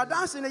ye na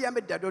adansi ne ya me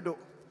dedodo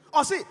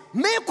o se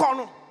me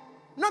kono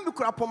na me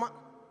kura poma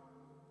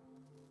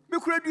me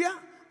kura dua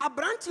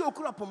abranti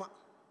okura poma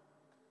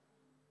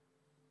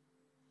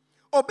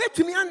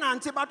obetumi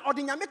anante but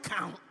odinya me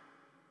kan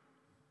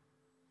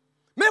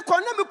me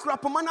kono na me kura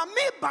poma na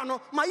me ba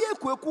no ma ye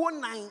ekueku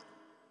nan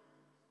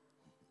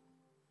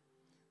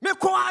me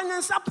ko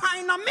anyensa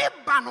pan na me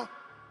ba no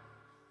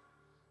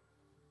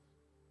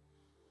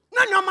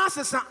na nyoma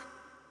sesa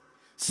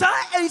sa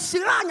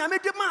ensira nya me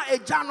de ma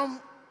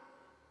ejanom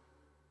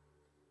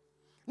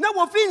na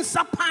wo fi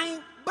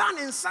nsapan ba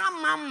ne nsa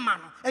mamma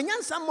no enya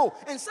nsa mo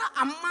nsa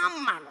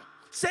amamma no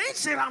sa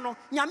ensira no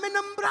nya me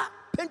nambra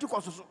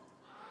Pentecost so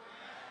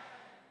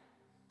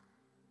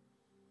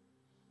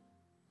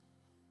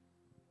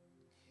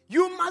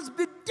you must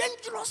be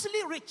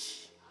dangerously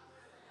rich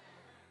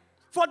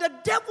for the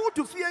devil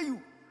to fear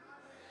you.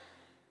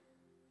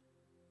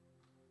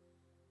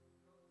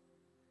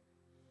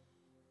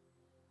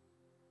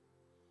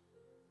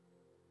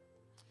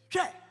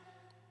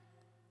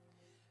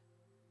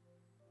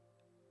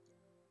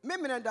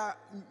 Memenda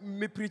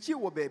me preachi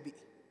wo baby.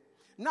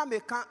 Na me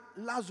ka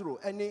Lazarus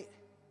ene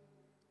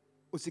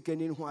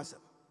osikani ho asem.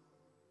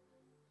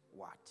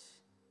 What?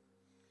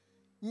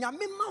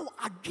 Nyame ma wo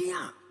adwen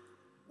a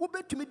wo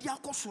betumi di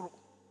akosoro.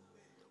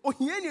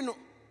 Ohiani no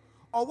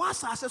o wa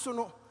asase so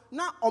no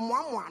na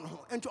omoamoa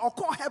no enti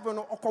okọ heaven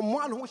no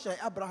okomoa no ho hye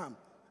Abraham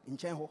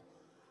nchen ho.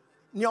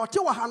 Ni ote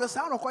wa ha no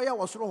saa no koye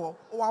wo soro ho.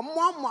 Wa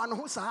moamoa no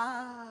ho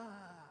saa.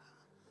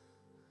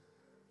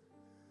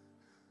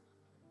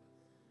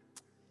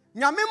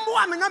 Nyame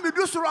mmoa me na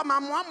medu soro ma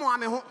moamoa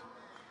me ho.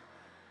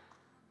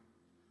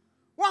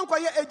 Wan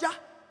koye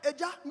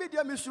eja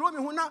media me suro me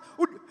ho na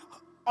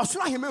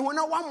osoro aheme ho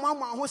na wa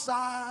moamoa ho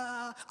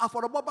saa.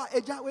 Aforobo ba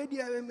eja we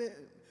dia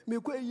me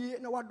ko yi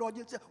na wa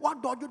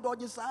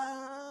dodge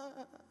saa.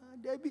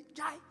 Debi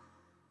jai.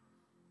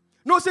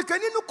 No se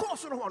kani no ko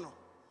soro ho no.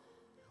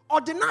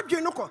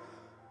 Ordinary no ko.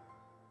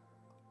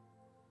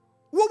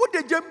 Wo would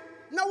the gem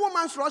na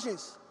woman's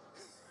rushings.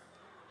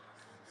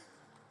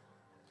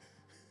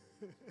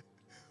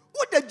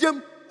 What the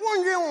gem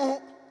 1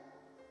 year.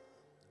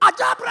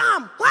 Aja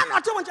Abraham, why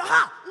not to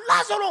ha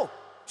Lazaro,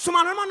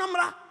 Sumanama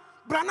Namra,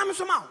 Branham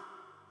Sumau.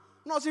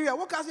 No, see,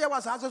 what can say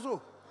was as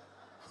so.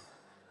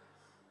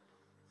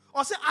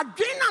 Or say, I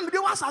didn't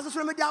know was as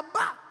a media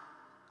ba.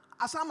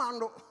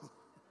 Asamando.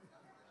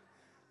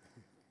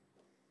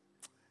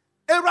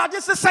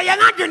 Eradi se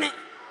sayana dwene.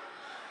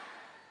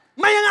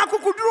 Mayana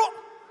kukuduro.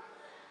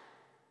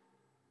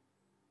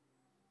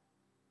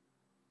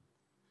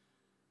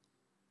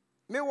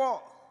 Me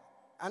wo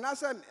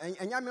anasa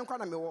enya me nkwa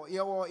na me wo ye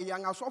wo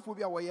yang asofo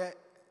bia wo ye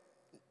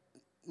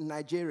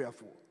Nigeria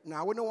fo.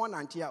 Na wo ne won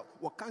ante a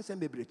wo kan sem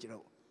bebre kire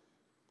wo.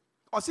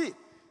 O see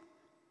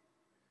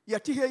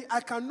yeti hey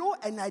I can know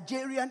a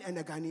Nigerian and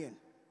a Ghanaian.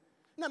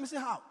 Now me say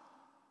how?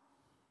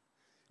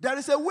 There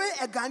is a way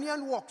a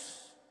Ghanaian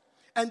walks.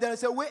 And there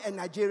is a way a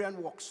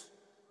Nigerian walks.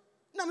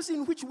 Now I'm saying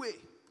in which way?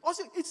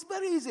 Also, it's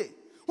very easy.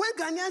 When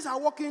Ghanaians are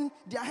walking,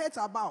 their heads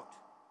are bowed.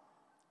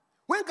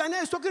 When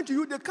Ghanaians is talking to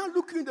you, they can't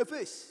look you in the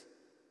face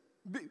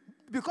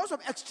because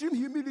of extreme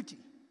humility.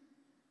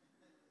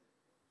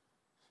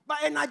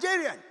 But a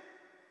Nigerian,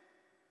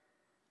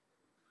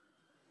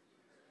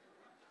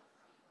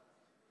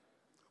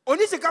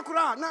 Onisi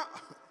Kakura now.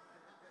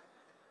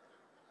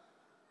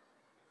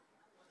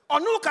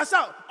 Onu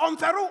kasa on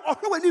Pharaoh or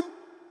no him.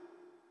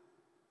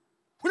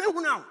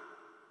 Who now?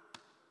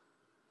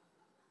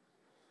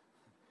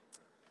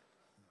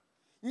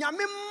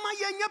 Nyame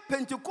mayenya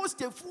Pentecost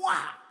fwa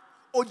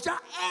oja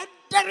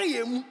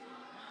edereyem.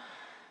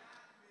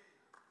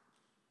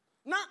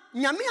 Na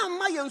nyame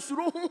amaye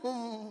nsuro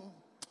honhom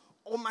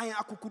o maye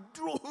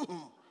akukuduro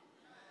honhom.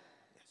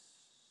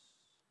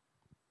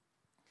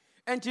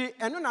 Enti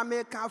eno na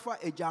me ka fa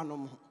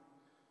ejanom.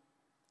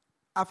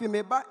 Afi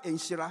meba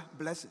enshira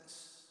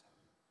blessings.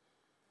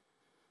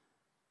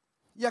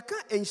 Yaka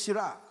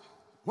enshira.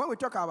 When we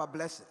talk about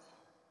blessing,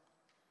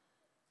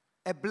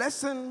 a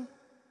blessing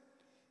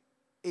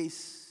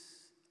is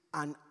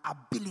an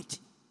ability.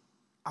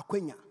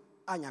 Akwenya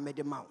anyame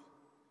de mau.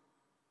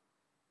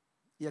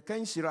 Yaka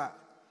enshira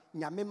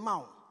nyame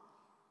mau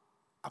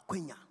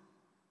akwenya.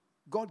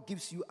 God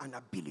gives you an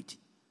ability.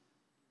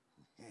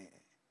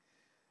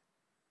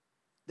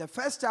 The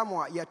first time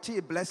you see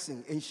a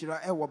blessing in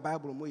Shira Ewa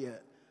Bible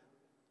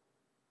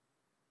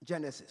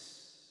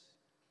Genesis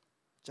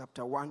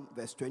chapter 1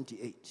 verse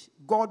 28.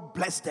 God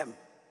blessed them.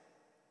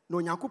 No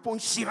nyakupon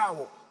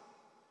shirawo.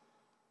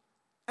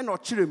 And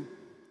ochirim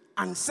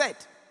and said,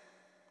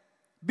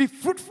 be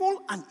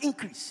fruitful and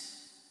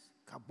increase.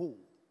 Kabo.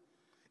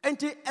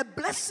 And a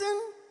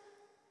blessing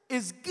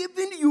is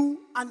giving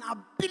you an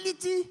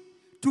ability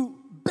to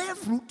bear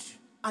fruit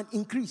and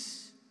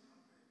increase.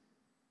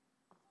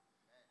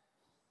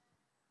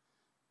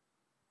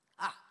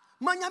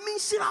 Manyamin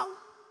shiraw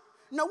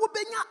na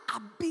wobenya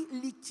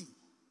ability.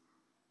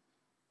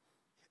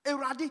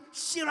 Eradi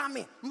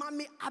shirame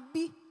mami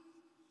ability.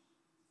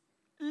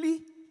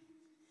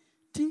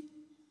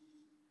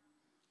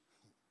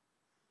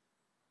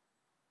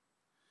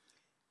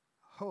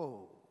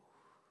 Oh,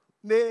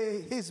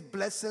 may his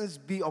blessings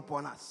be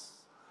upon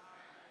us.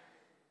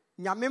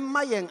 Nyame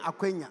mayen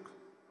akwenya.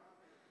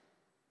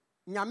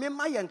 Nyame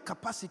mayen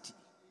capacity.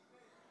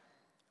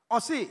 Or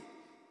say,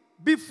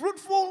 be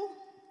fruitful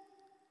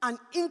and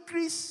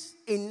increase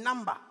in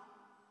number.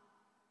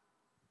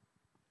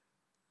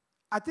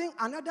 I think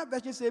another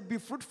version says, be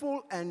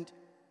fruitful and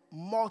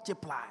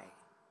multiply.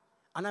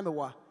 And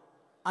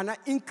I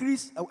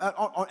increase,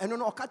 and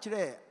no, catch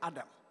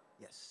Adam.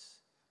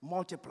 Yes.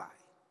 Multiply.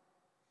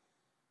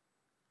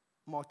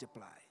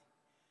 Multiply.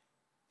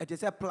 It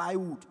is a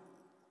plywood.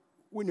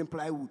 When in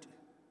plywood,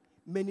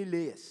 many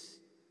layers.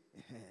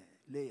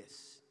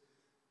 Layers.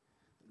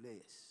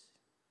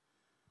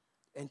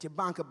 And the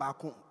bank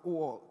back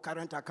or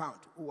current account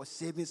or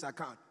savings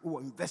account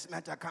or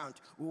investment account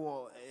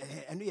or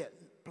and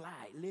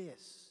apply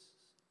layers.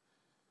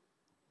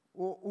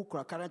 Or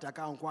current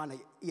account one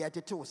yet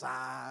it was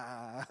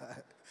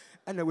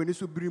and when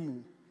it's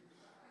brimu.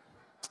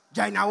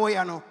 Jaina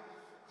Oyano.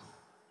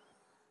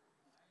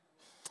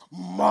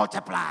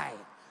 Multiply.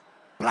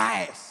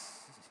 Plies.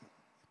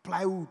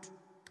 Plywood.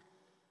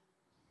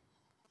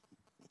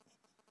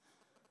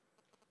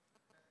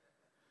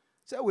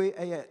 So we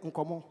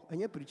uncommon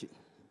and you preach it.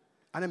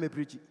 And I'm a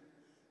preacher.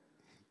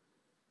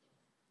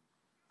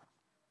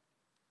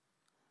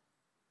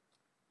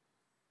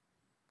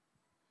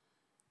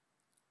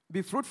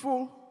 Be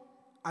fruitful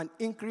and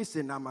increase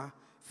in number,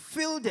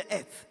 fill the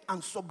earth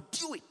and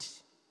subdue it.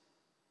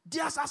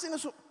 The assassin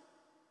also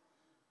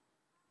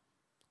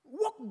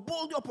walk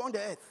boldly upon the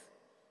earth.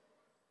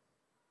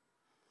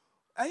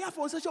 I have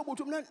for such a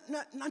bottom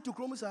not to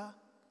chromosome.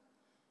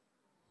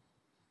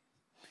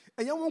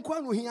 And you won't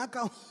call me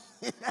account.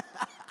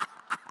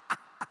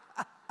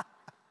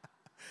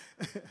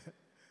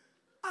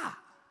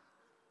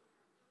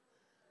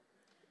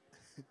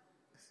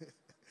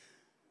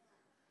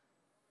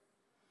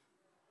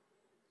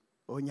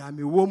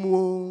 Onyami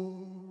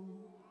womo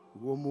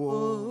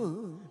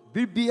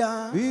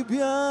bibia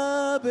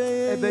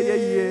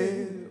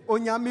ebeye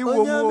onyami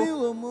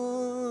womo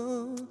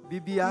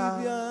bibia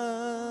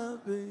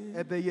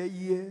ebeye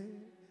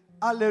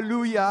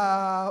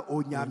hallelujah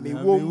onyami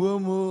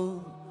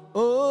womo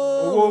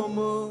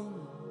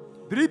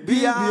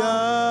bibia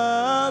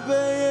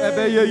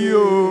ebeye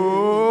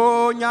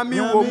onyami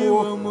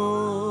womo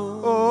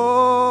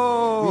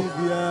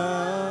bibia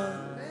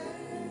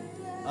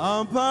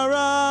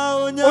Ampara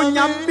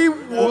onyami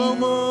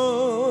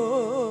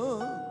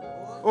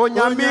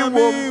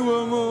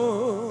womo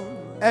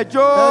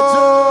ejo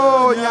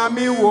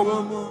onyami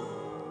womo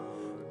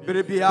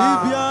bibia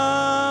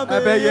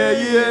ebeye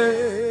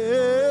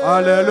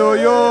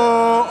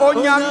hallelujah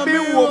onyami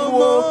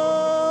womo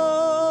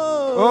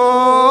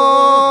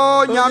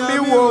onyami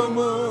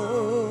womo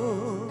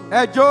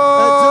ejo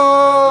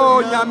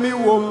onyami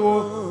womo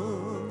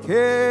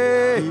ke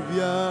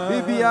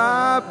bibia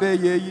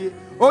ebeye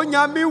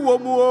onyami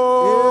womo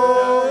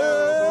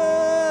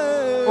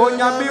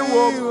onyami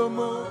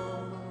womo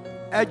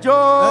ejo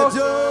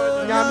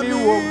nyami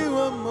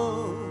womo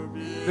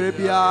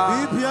bibia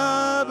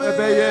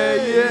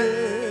ebeye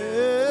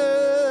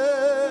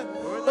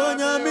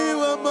onyami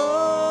womo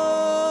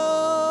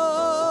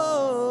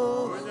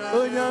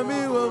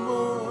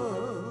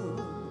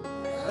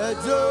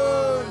ejo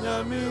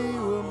nyami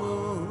womo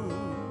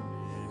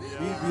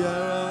bibia.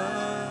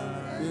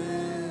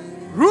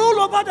 Rule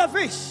over the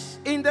fish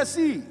in the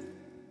sea,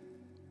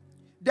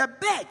 the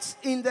birds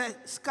in the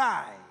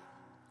sky,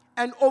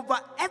 and over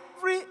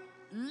every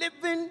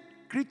living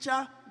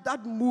creature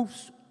that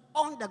moves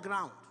on the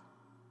ground.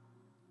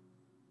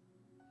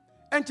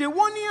 And in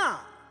 1 year,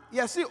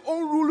 you see,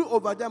 on rule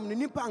over them, ni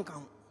nipa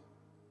nkan.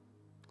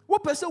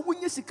 What person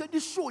when you see the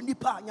show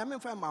nipa, nyame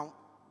fa ma.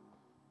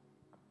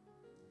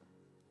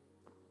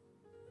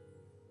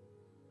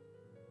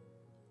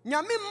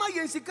 Nyame ma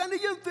yen sika ne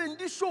yen fa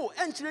ndi show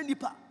enchire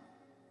nipa.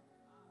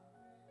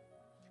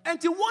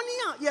 And in 1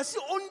 year, yes,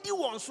 only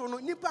one so no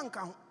nipa nka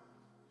ho.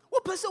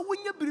 What person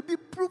when you be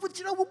prove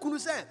chira wo kunu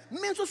say,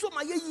 men so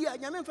my ye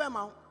nyame fa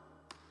ma ho.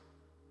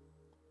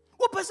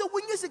 What person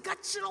when you say ka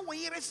chira wo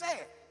yere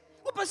say.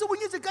 What person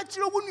when you say ka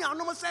chira wo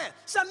nuanom say,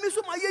 say me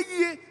so my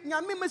ye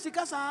nyame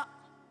masika sa.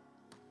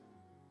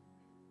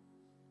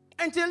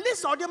 Until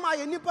list of them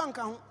are nipa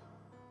nka ho.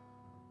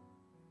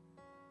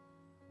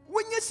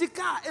 When you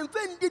sika enfa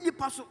ndi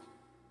nipa so,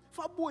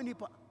 fa bo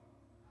nipa.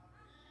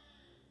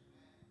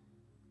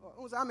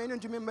 Who's I mean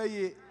to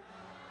me?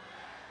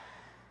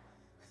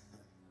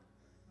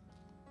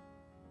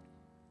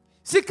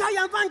 Sika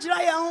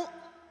yanvanjira ya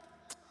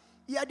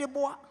ya de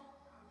boa.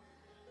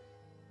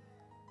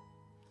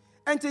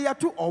 Ente ya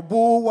tu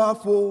obo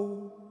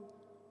wafo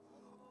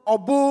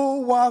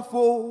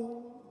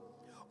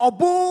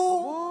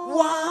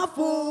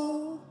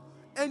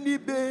eni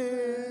be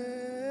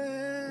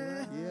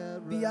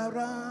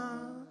biara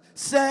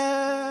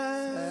say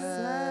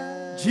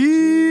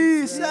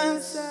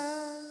Jesus.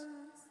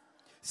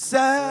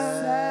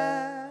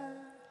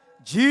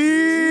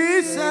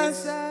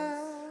 Jesus,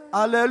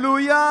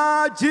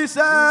 hallelujah,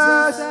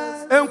 Jesus,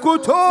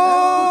 enkuto,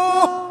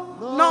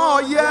 no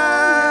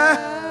yeah,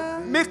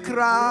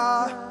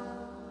 mikra.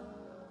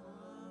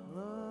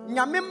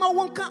 Nyamema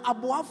wonka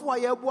aboafo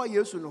aye bo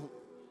Yesu no.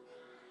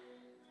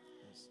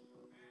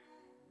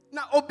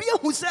 Na obi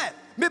ehu se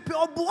mepe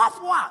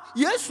oboafo a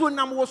Yesu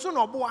nam wo so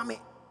no oboa me.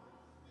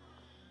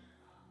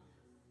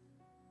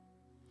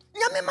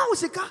 Nyame ma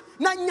usika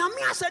na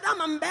nyame aseda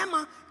ma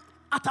mbema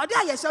atade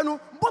ayese no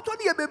boto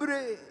de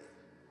bebre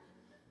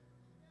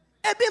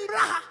ebi mbra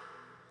ha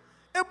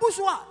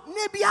ebuso a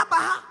na ebi aba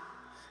ha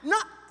na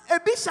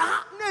ebi sha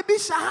ha na ebi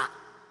sha ha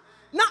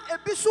na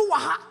ebi so wa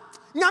ha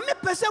nyame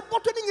pese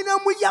boto ni nyina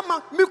mu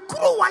yama me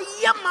kuru wa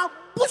yama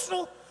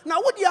buso na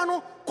wodi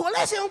ano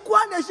collection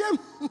kwa na jem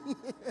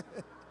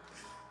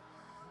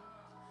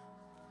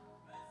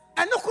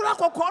eno kura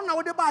kokko na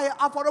wodi bae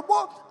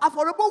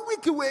aforobo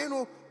week we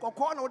no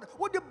kokko na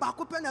wodi ba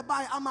ko pe na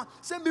bae ama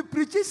se me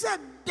preach se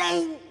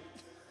den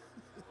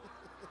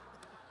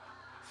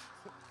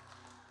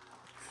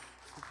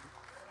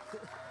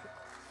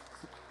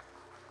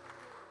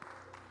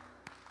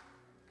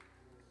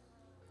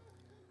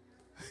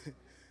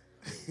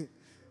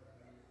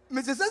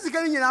Mr.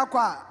 Sensikani nyina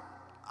kwa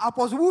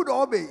Apostle Wood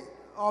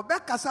obe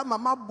kasa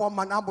mama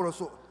boma na aboro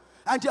so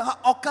anti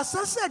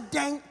okasa se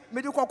den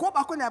me de kokko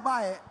ba ko na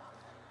bae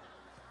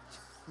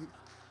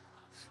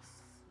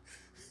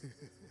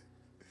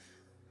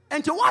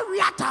enti wa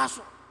wiata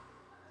so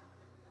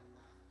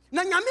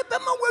na nyame be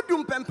ma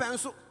wadum pempen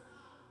so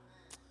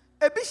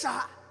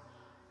Ebisha.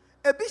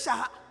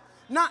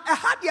 Now a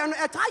hadian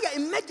attire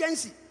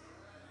emergency.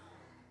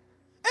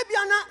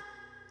 Ebiana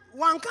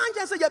one can't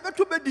just say you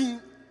better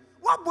bedin.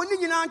 What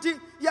boning in auntie?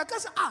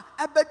 Yakas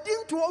a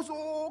bedin to us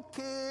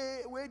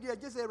okay. Where they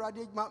just a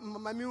radic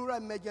my mirror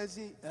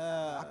emergency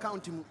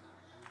accounting.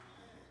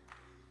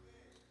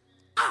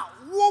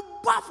 Wo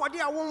ba for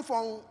their one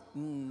phone.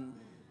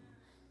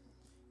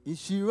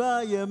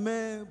 Ishira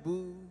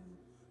yemebu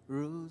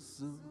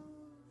rusu.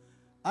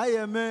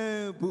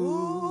 Ayamebu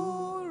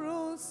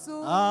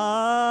rusu.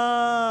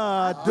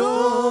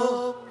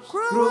 Adom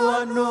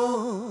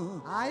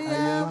kruano.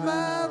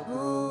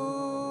 Ayamebu.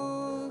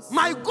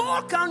 My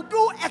God can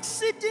do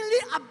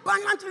exceedingly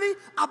abundantly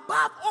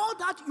above all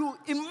that you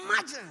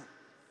imagine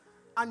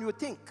and you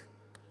think.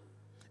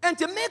 And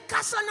to make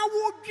Kasana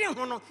would be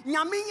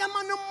Yamiya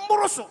man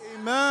Moroso.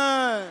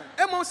 Amen.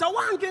 Emonsa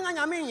one thing and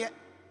Yamiya.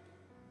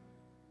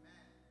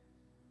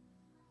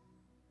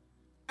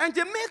 And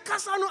to make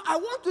Kasano, I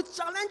want to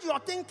challenge your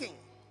thinking.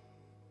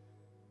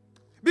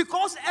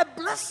 Because a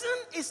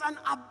blessing is an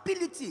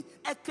ability,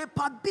 a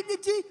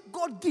capability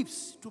God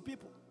gives to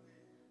people.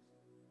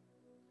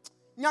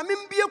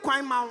 Nyamim be a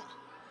kwine mount.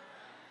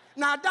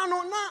 Na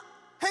dano na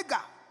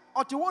hega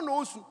or to one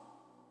osu.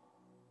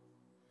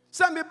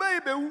 Sami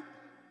baby.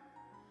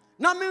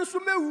 Na min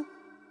sumewu.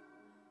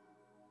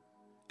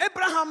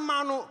 Abraham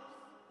mano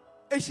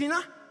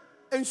eshina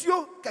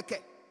ensio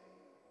keke.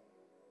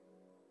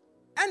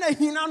 Ena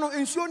hina no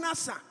ensio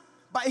nasa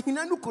ba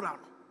hina no kurano.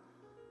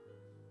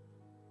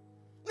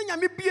 Na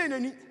nyame bie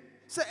nani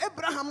say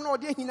Abraham no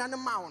de hina ne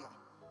ma no.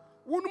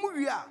 Wonum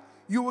wi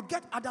you will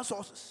get other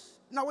sources.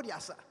 Na what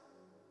asa.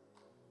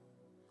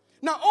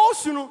 Na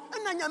also no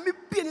ena nyame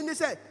bie nani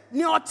say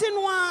ne ote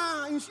no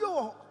a ensio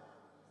wo.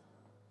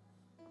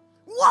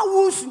 Wa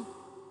wusu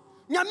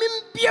nyame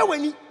bie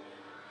wani.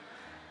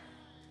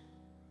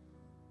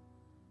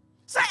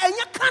 Say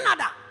enye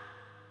Canada.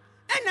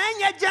 Ena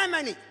enye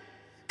Germany.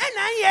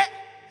 Ena enye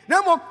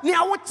na mo ni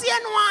awotie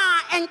no a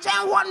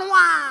enchen wo no a.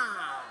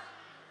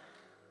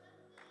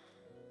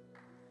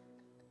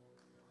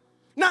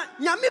 Na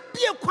nyame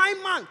bie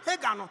kwan man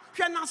hega no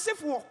hwe na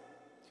sefo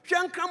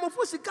hwe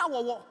nkramofo sika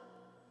wo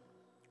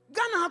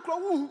Ghana akro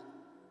wu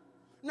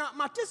na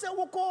matese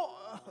wo ko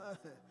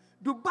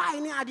Dubai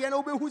ni ade na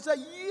obehu say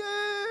ye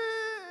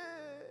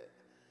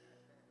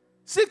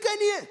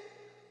sikanie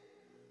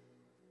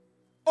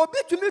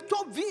obi to me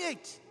top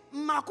V8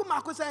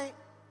 mako say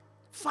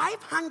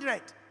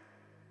 500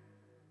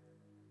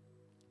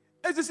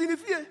 as a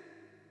signifie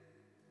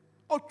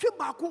o twe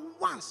bako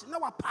once na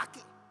wa park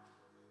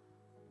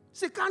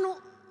sikano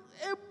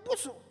e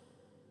buso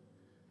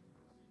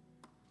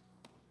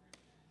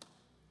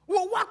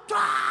wo what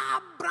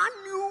brand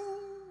new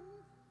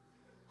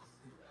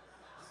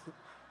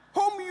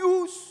home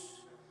use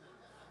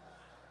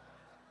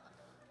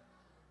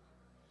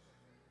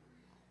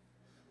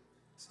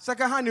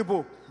second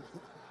hannibal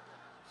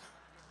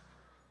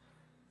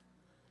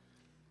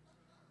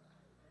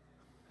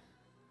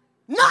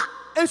na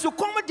enso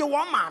come de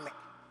wo maame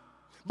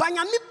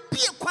banya me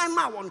bie kwan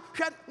ma won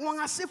hwe won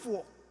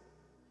asefo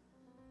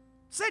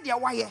se dia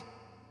waye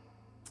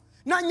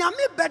na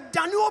nyame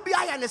bedane obi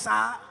aye ne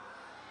saa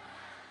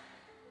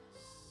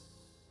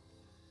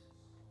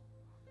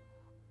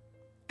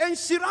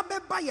enshira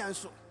beba yen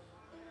so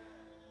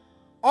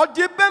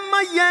odi be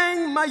ma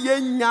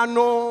yen nya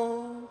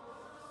no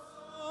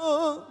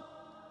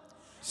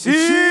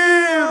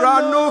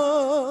shirano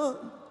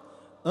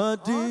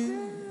Odi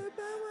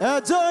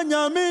ejo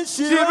nyame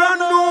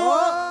shirano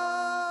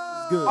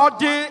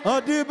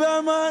odi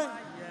be ma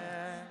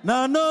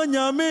na no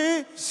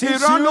nyame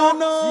shirano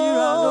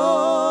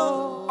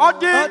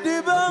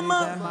odi be ma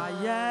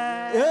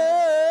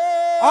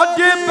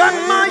odi be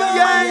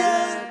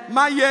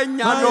ma yen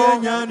nya no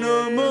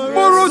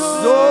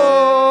muruso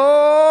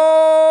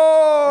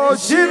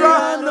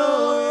shirano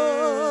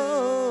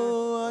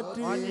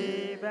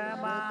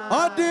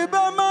odi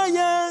be ma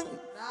yen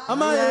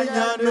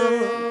Amayanyano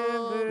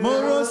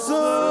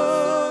Moroso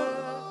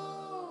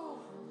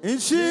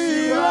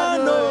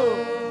Inshirano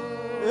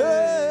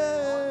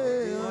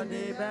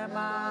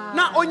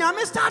na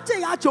onyame start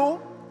ya cho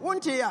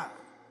wonche ya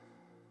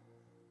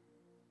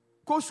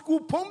ko school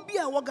pombi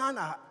a wo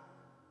Ghana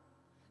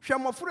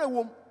hwemofre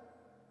wom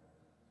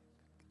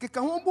keka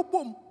ho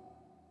bobom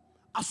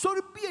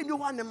asori bie ni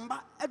ho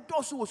anemba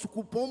edoso wo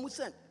school pom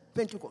sen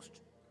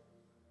Pentecost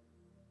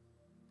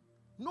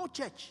no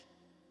church.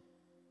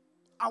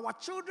 Our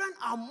children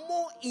are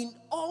more in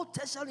all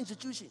tertiary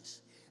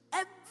institutions.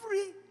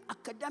 Every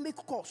academic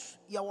course,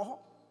 yawo.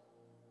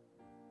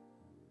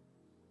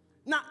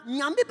 Na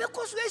nyambe be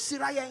koso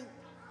esira yen.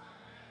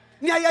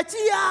 Nya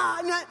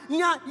yatia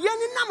nya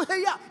yeni nam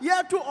he ya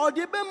yeto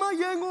ode be ma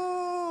yen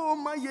o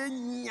ma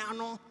yenya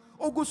no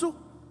oguso.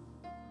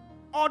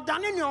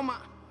 Odane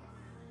nyoma.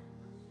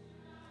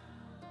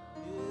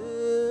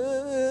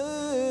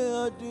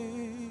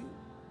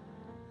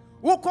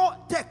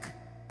 Woko tech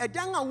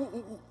edanga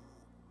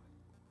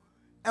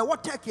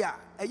what take ya?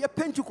 A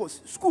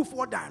Pentecost school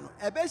for Dano.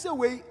 A better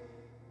way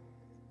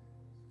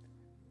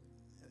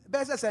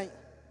Best saying,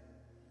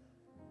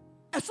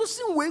 a so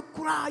sin way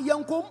cry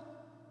young come.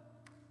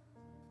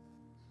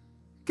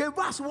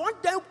 Kevas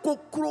one time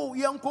cook crow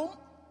young come.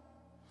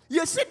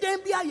 You sit them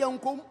be a young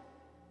come.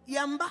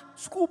 Yamba,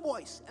 school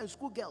boys and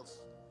school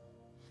girls.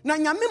 Na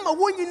nyame ma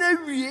wonyi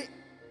na wie.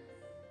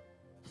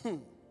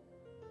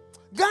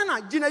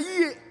 Ghana jina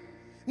yie.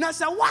 Na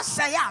sa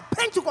wasa ya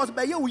Pentecost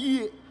ba ye wo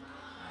yie.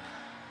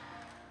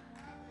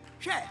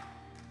 Hwe.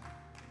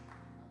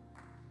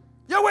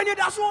 Ye weni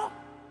da so.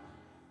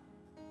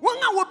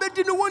 Wonga wo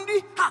bedi no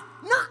wondi ha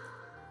na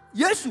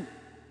Yesu.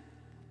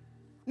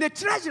 Ne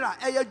treasurer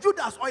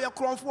Judas or your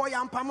kronfo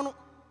ya mpam no.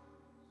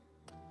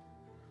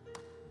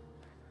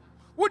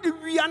 Wo di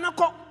wi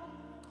anako.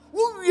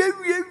 Wo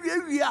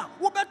wie a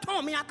wo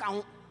beton me aka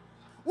ho.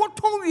 Wo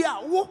ton wi a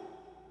wo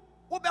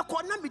be ko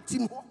na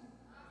metim ho.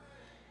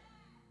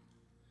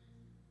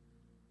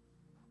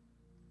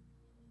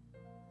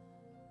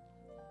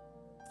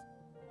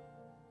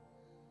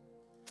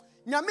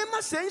 Nyame ma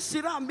sen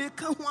shira me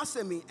ka ho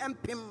asemi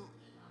empem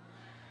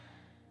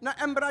na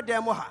embra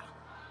dem ha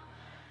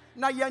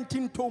na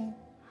yantintom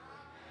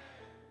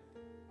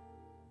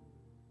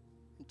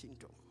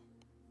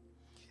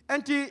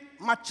enti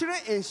machire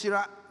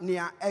enshira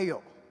nia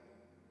eyo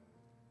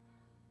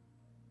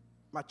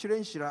machire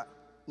enshira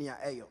nia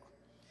eyo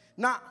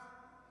na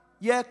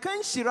ye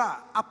kan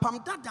shira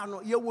apam dada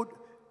no ye would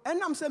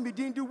enam se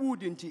medin di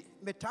wood nti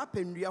meta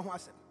pendua ho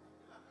asem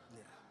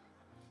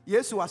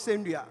Yesu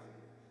asendua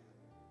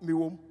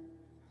miwom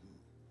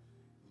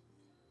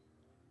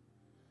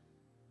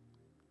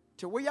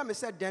te we ya me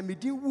said dem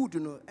medin wood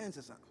no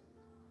ensesa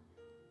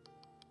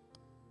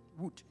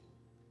wood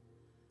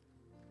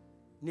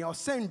ni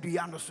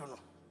osendua no so no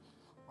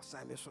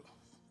osan me so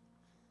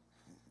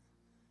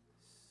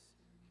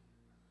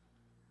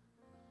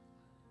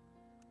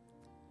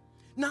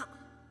na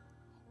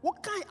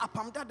what kind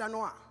apam dada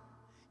no a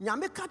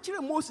nyame ka kire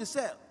Moses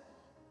say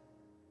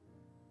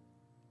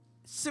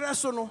sere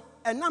so no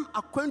enam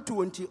akwantu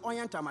wonti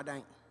oyenta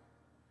madan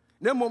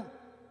na mom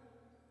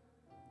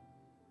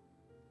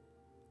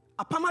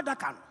apam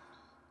adaka no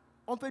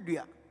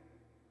onfedua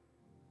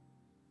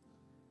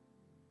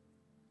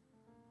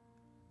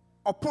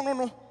opono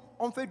no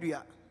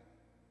onfedua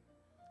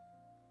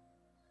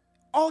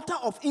altar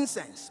of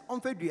incense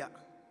onfedua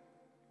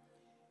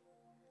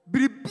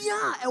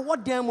Bribia e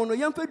what demo no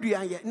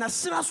yamfedua ye na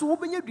sira so wo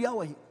benya dua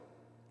wa hi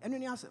eno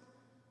ni asem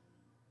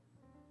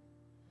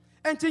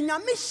enti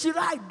nyame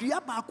shira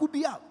dua ba ko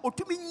bia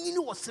otumi nyini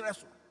wo sira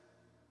so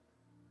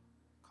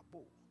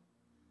kabo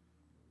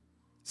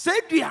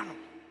se dua no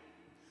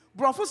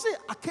brofo se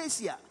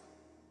acacia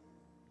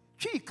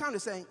twi kan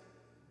say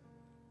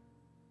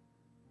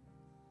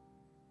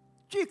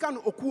twi kan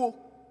okuo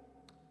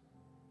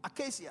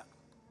acacia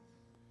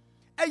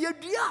e ye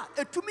dua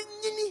etumi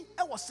nyini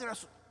e wo sira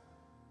so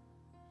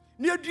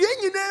ni adua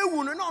nyina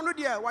ewu no na ono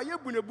de wa ye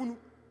bunabunu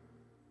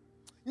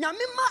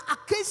nyame ma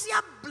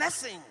acacia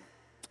blessing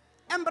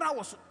embra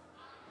wo so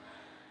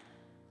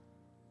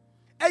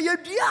eye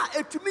dua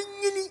etumi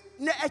nyini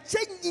na eche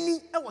nyini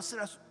e wo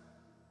sere so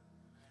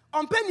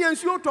ompani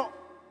ansuo to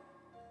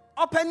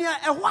opani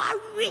ehwo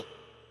awe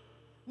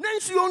na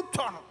nsuo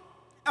nto no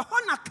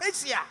ehwo na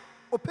acacia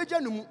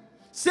opagya no mu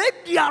se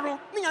dua ro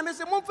me nyame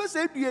se momfa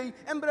se dua yi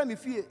embra me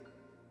fie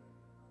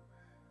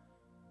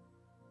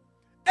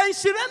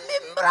enshire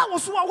mi mbra wo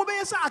so a wo be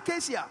yesa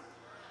acacia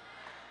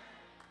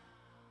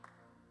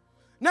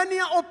na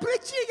nia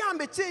oprechi ya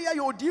meche ya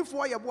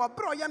odifo ya bo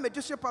bro ya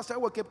meje pastor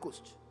we Cape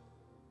Coast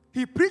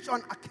he preached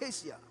on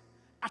acacia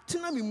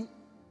atena me mu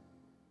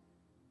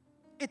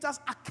it has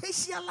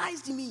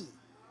acacialized me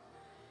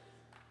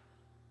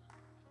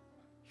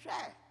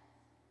share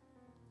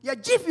ya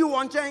give you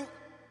one thing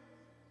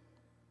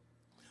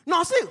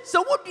no say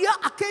so wo dia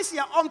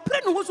acacia on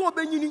pre no so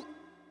obenyini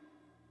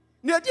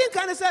na din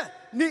kan say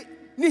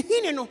ni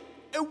hini no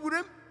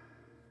ewurem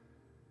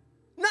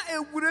na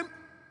ewurem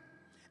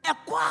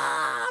ekwa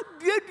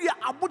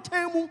duadua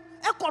abotan mu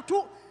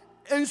ekoto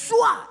ensu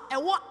a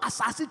ewo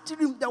asase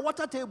tirim the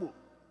water table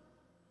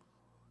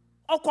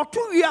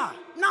okoto wi a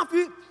na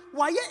fi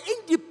why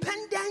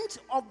independent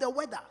of the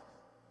weather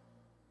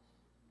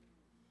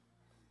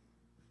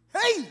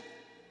hey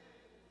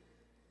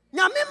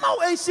nyame ma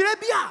wo enshire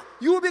bia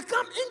you will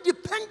become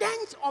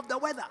independent of the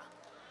weather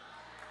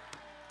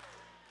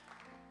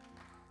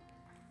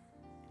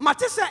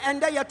matisa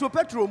enda ya to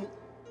petrol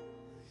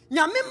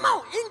nyame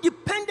ma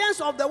independence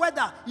of the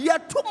weather ya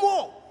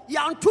tumo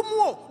ya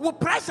ntumo wo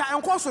pressure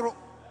enkosoro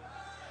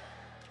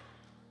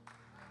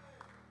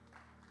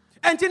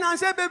enti na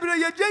nse bebre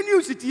ye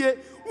genius tie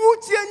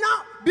utie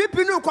na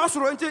bp no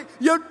nkosoro enti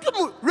ye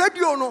dum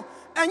radio no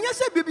enye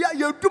se bibia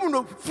ye dum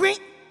no fi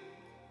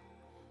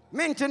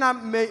mente na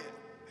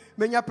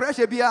menya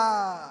pressure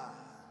bia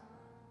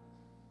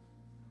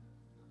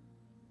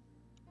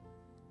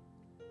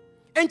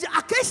enti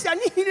acacia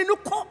ni hini no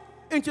ko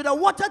into the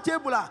water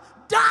table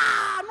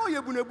da no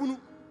yebunebunu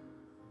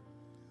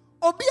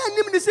obi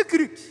anim ni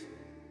secret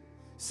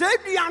se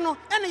dua no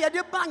ene ye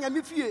de ba nya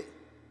me fie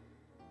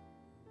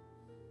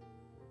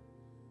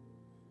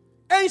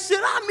And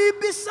Sirami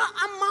bisa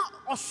ama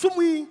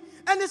osumi.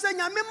 And it's a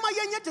nyamima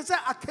yenye to say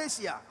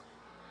acacia.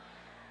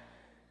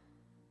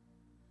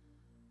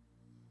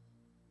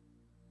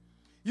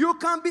 You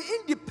can be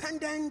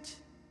independent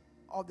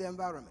of the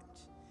environment.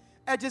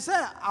 And it's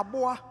a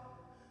aboa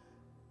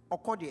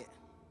okodie.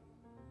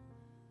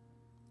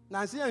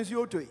 Nancy and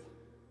Ziotoi.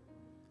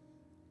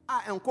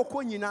 And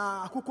Coco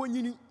Nina, Coco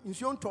Nini, in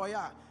Sion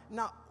Toya,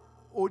 now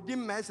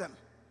Odim Mesem,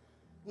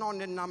 non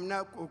the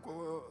Namna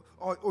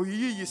or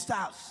Yi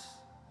Stars.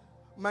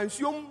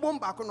 Mansion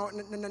Bomba,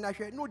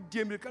 no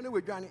dear American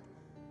with Johnny.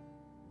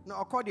 No,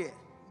 Okodie,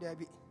 there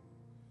be.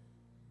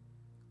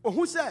 Oh,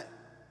 who said?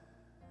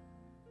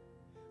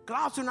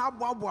 Class in our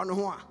Bob,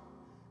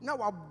 now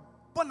a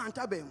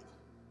bonantabem.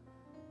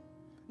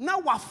 Now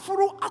a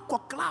furu aqua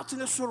class in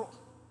the sorrow.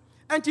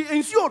 And he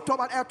ensure to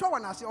about a tower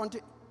and I say on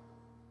it.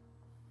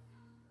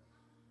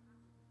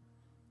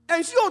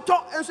 And she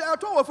talk and say I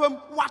told of him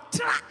what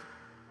track.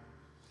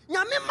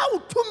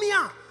 Yamima to me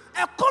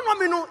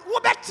economy no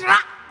betra.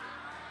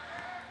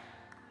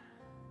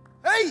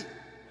 Hey,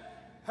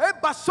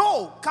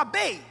 baso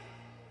kabe.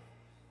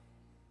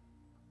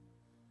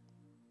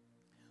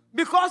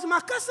 Because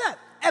Makasa,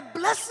 a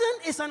blessing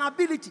is an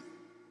ability.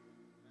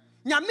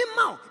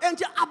 Nyamima and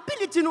the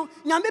ability no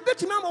nyame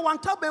betima one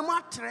tabe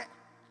matre.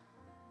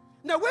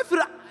 Na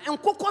wefira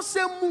enkoko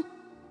semu.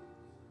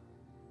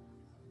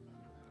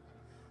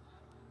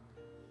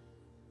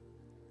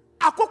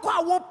 Akoko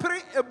a wo pere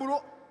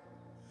eburo.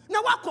 Na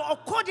wako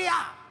okode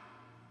a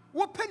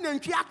wo pe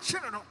nantwi a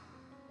kire no.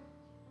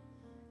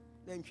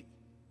 Nantwi.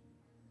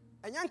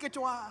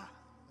 Enyanketwa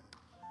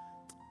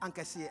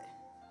ankese.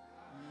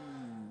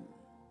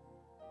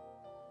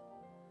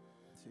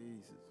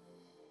 Jesus.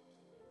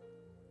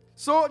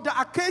 So the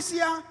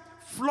acacia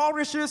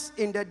flourishes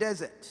in the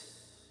desert.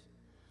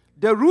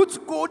 The roots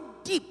go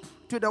deep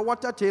to the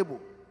water table.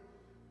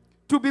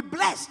 To be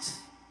blessed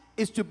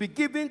is to be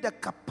given the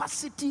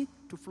capacity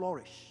to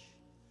flourish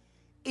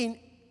in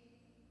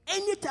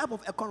any type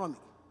of economy.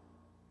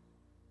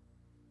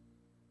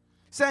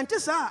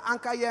 Scientists are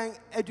anka yang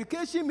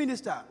education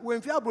minister when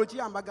fia brochi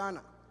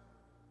ambagana.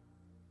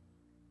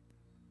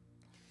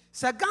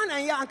 Sa Ghana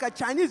ya anka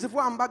Chinese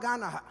for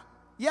ambagana ha.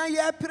 Yan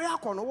ye pere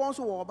akono won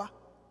so wo ba.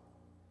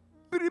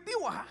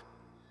 Biribi wa ha.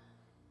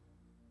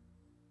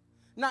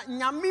 Na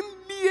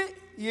nyamimie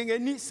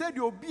yengeni said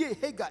obi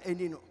hega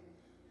enino.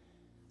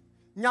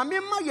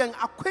 Nyamima yen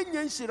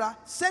akwenye nshira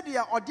said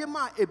ya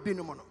odema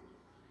ebinom no.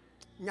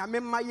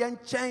 Nyamima yen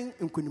chen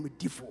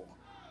nkunimdifo.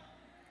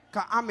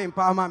 Ka amen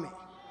pa mame.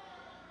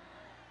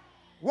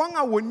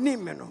 Wanga woni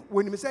me no,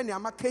 woni me say ne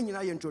amaka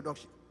nyina ye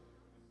introduction.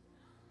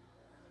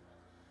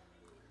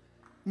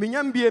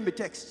 Minyambie me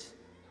text.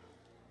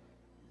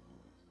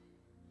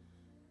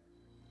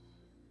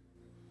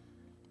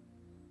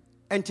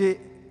 Enti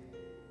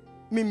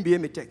mimbie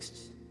me text.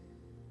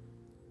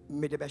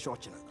 Me de be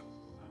short na.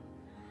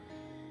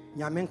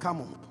 Nyame nka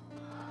mo.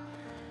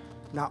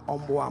 Na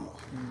omboa mo.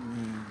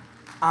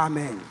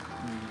 Amen.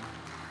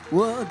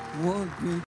 What